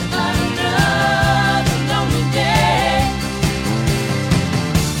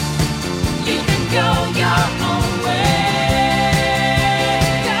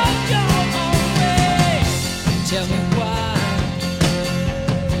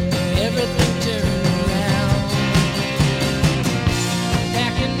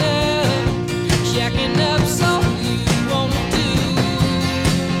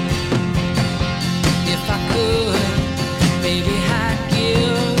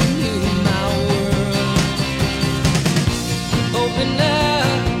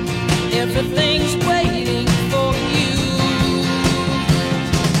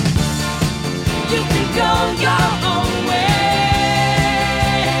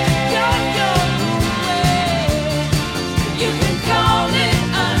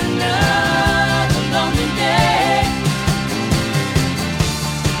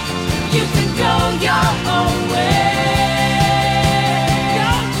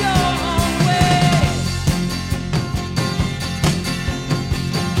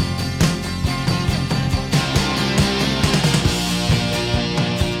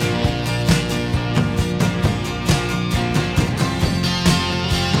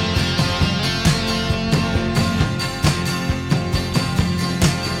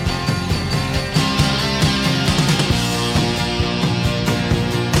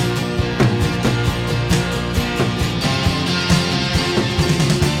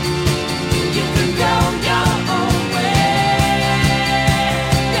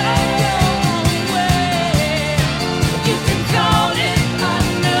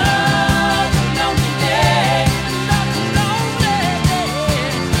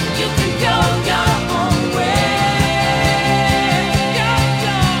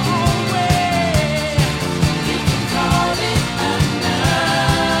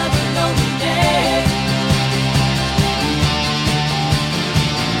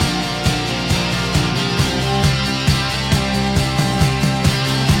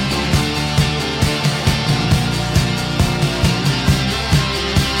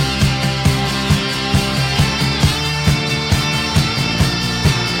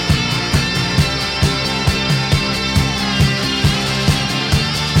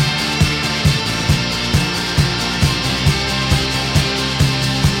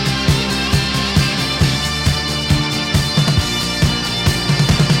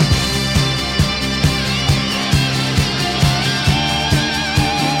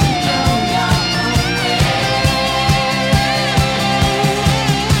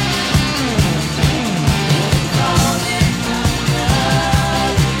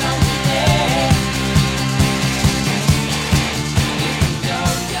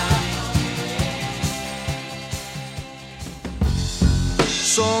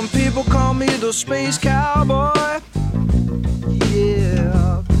 Some people call me the space cowboy.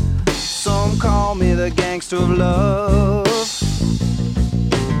 Yeah. Some call me the gangster of love.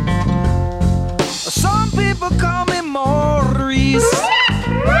 Some people call me Maurice,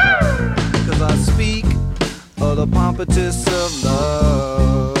 'cause I speak of the pompatus of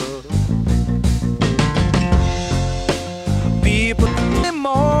love. People call me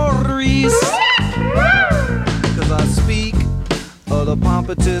Maurice, 'cause I speak of the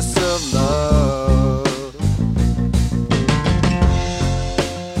pompatus of love.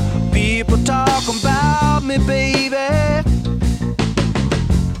 People talk about me, baby,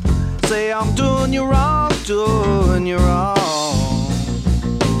 say I'm doing you wrong, doing you wrong.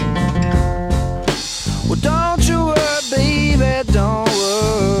 Well, don't you worry, baby, don't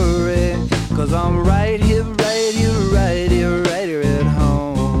worry, 'cause I'm right here, right here, right here, right here at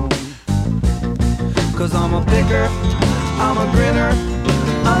home. 'Cause I'm a picker, I'm a grinner,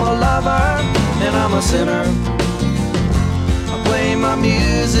 I'm a lover, and I'm a sinner. I play my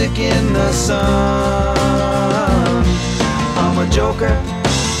music in the sun. I'm a joker,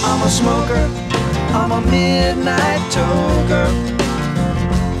 I'm a smoker, I'm a midnight toker.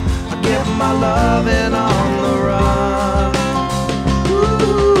 I get my loving on the run.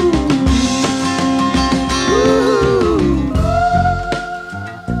 Ooh.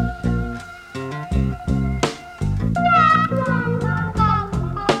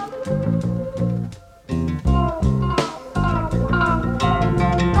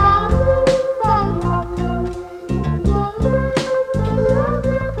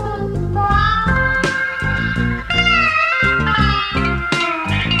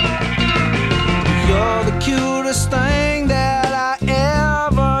 You're the cutest thing that I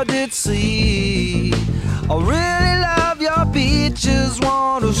ever did see. I really love your beaches,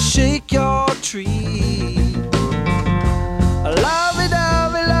 want to shake your tree. I love it,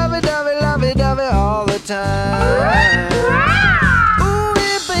 love it, love it, love it, love it, love it all the time. Ooh,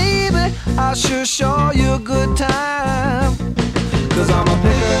 yeah, baby, I sure show you a good time. 'Cause I'm a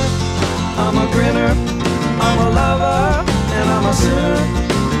picker, I'm a grinner, I'm a lover, and I'm a sinner.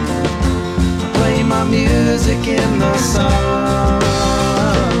 Play my music in the sun.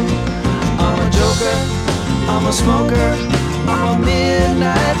 I'm a joker, I'm a smoker, I'm a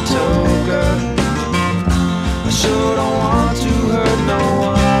midnight toker. I sure don't want to hurt no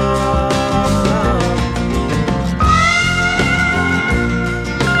one.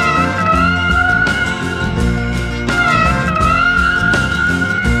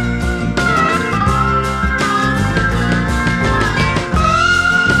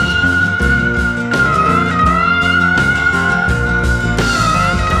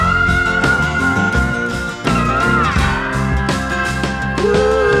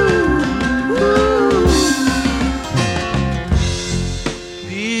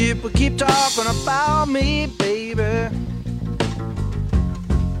 People keep talking about me, baby.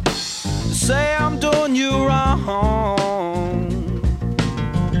 Say I'm doing you wrong.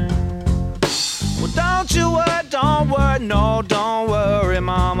 Well, don't you worry, don't worry, no, don't worry,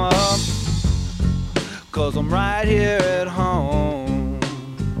 mama. 'Cause I'm right here at home.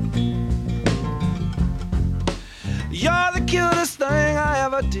 You're the cutest thing I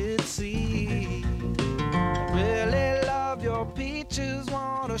ever did see. I really love your peaches,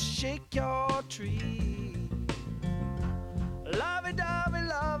 wanna shake your tree. Love it, love it,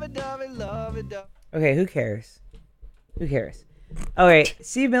 love it, love it, love it, love it. Okay, who cares? Who cares? Okay,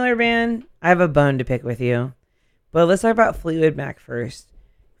 Steve Miller Band, I have a bone to pick with you. But let's talk about Fleetwood Mac first.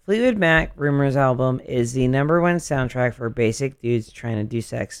 Fleetwood Mac Rumors album is the #1 soundtrack for basic dudes trying to do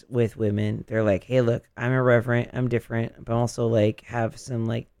sex with women. They're like, hey, look, I'm irreverent, I'm different, but also like have some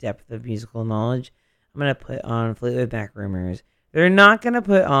like depth of musical knowledge. I'm going to put on Fleetwood Mac Rumors. They're not going to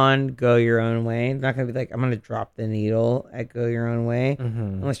put on Go Your Own Way. They're not going to be like, I'm going to drop the needle at Go Your Own Way.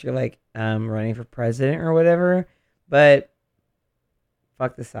 Unless you're like running for president or whatever. But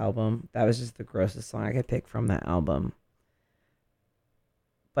fuck this album. That was just the grossest song I could pick from that album.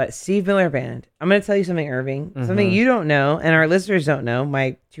 But Steve Miller Band, I'm going to tell you something, Irving. Something you don't know, and our listeners don't know,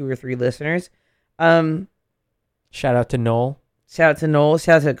 my 2 or 3 listeners. Shout out to Noel. Shout out to Noel.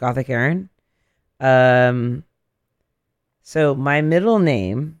 Shout out to Gothic Aaron. So my middle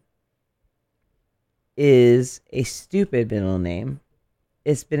name is a stupid middle name.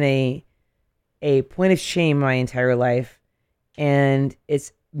 It's been a point of shame my entire life, and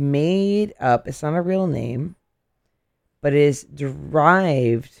it's made up. It's not a real name, but it is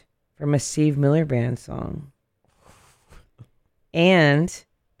derived from a Steve Miller Band song. And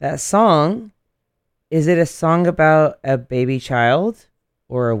that song, is it a song about a baby child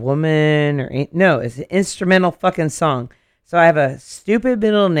or a woman? No, it's an instrumental fucking song. So I have a stupid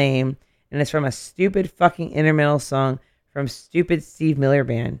middle name, and it's from a stupid fucking instrumental song from stupid Steve Miller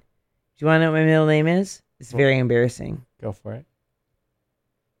Band. Do you want to know what my middle name is? It's very embarrassing. Go for it.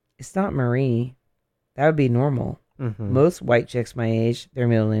 It's not Marie. That would be normal. Mm-hmm. Most white chicks my age, their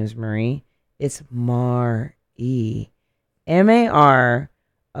middle name is Marie. It's Mar-E. M-A-R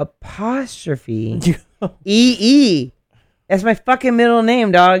apostrophe E-E. That's my fucking middle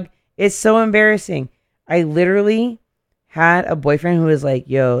name, dog. It's so embarrassing. I literally had a boyfriend who was like,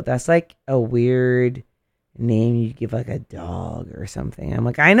 yo, that's like a weird name you'd give like a dog or something. I'm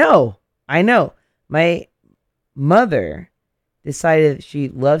like, I know. My mother decided she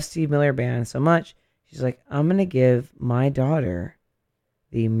loves Steve Miller Band so much, she's like, I'm going to give my daughter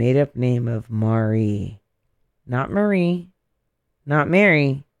the made-up name of Marie. Not Marie. Not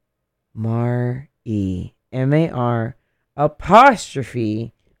Mary. Mar-E. M-A-R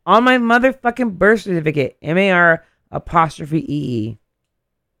apostrophe on my motherfucking birth certificate. M-A-R apostrophe E-E.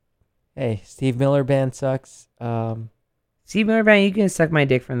 Hey, Steve Miller Band sucks. Steve Miller Band, you can suck my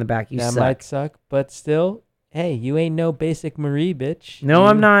dick from the back. You that suck. might suck, but still, hey, you ain't no basic Marie, bitch. No,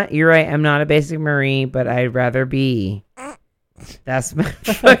 I'm not. You're right. I'm not a basic Marie, but I'd rather be. That's my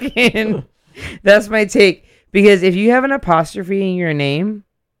fucking. That's my take. Because if you have an apostrophe in your name,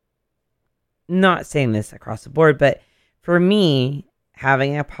 not saying this across the board, but for me,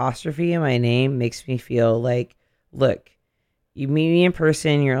 having an apostrophe in my name makes me feel like, look, you meet me in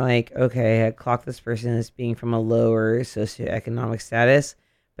person, you're like, okay, I clock this person as being from a lower socioeconomic status,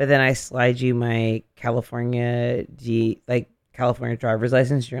 but then I slide you my California driver's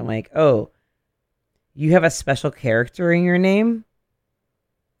license, you're like, oh, you have a special character in your name?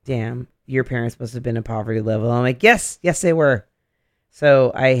 Damn, your parents must have been a poverty level. I'm like, yes, they were.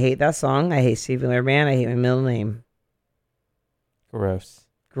 So I hate that song. I hate Steve Miller Band. I hate my middle name. Gross.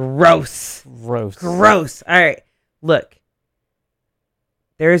 All right, look.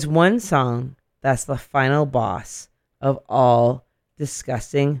 There's one song that's the final boss of all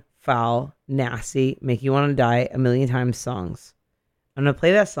disgusting, foul, nasty, make you want to die a million times songs. I'm going to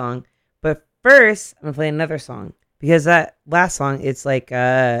play that song, but first I'm going to play another song because that last song, it's like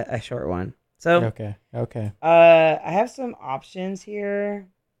a short one. So Okay. I have some options here.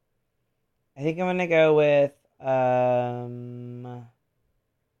 I think I'm going to go with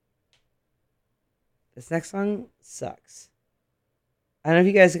this next song sucks. I don't know if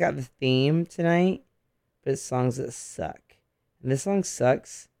you guys got the theme tonight, but it's songs that suck. And this song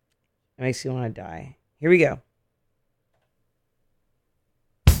sucks. It makes you want to die. Here we go.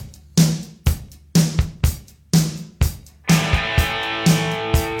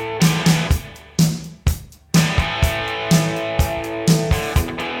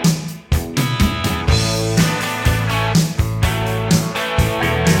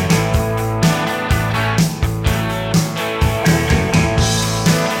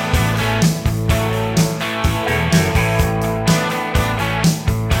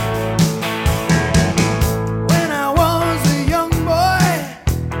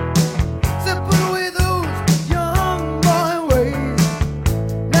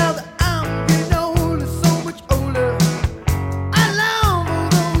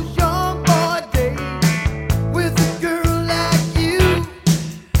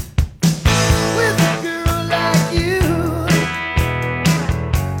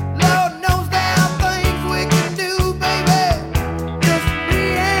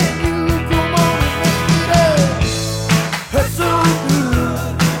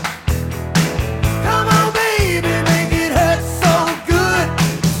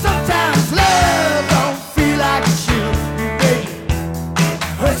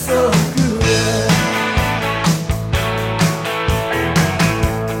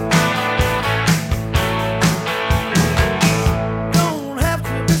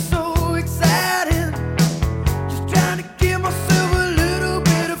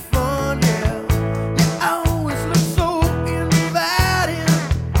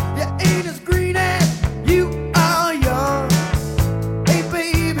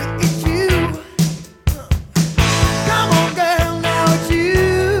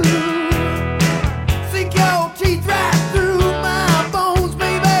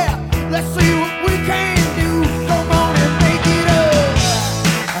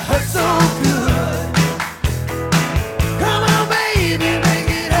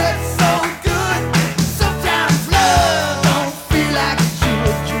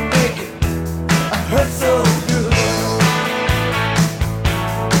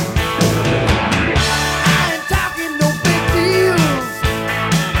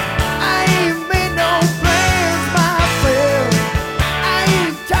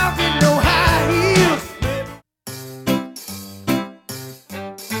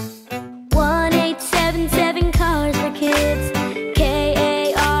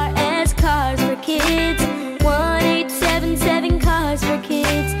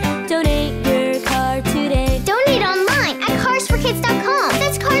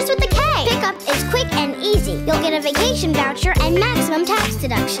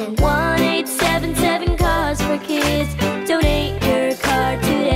 seduction. One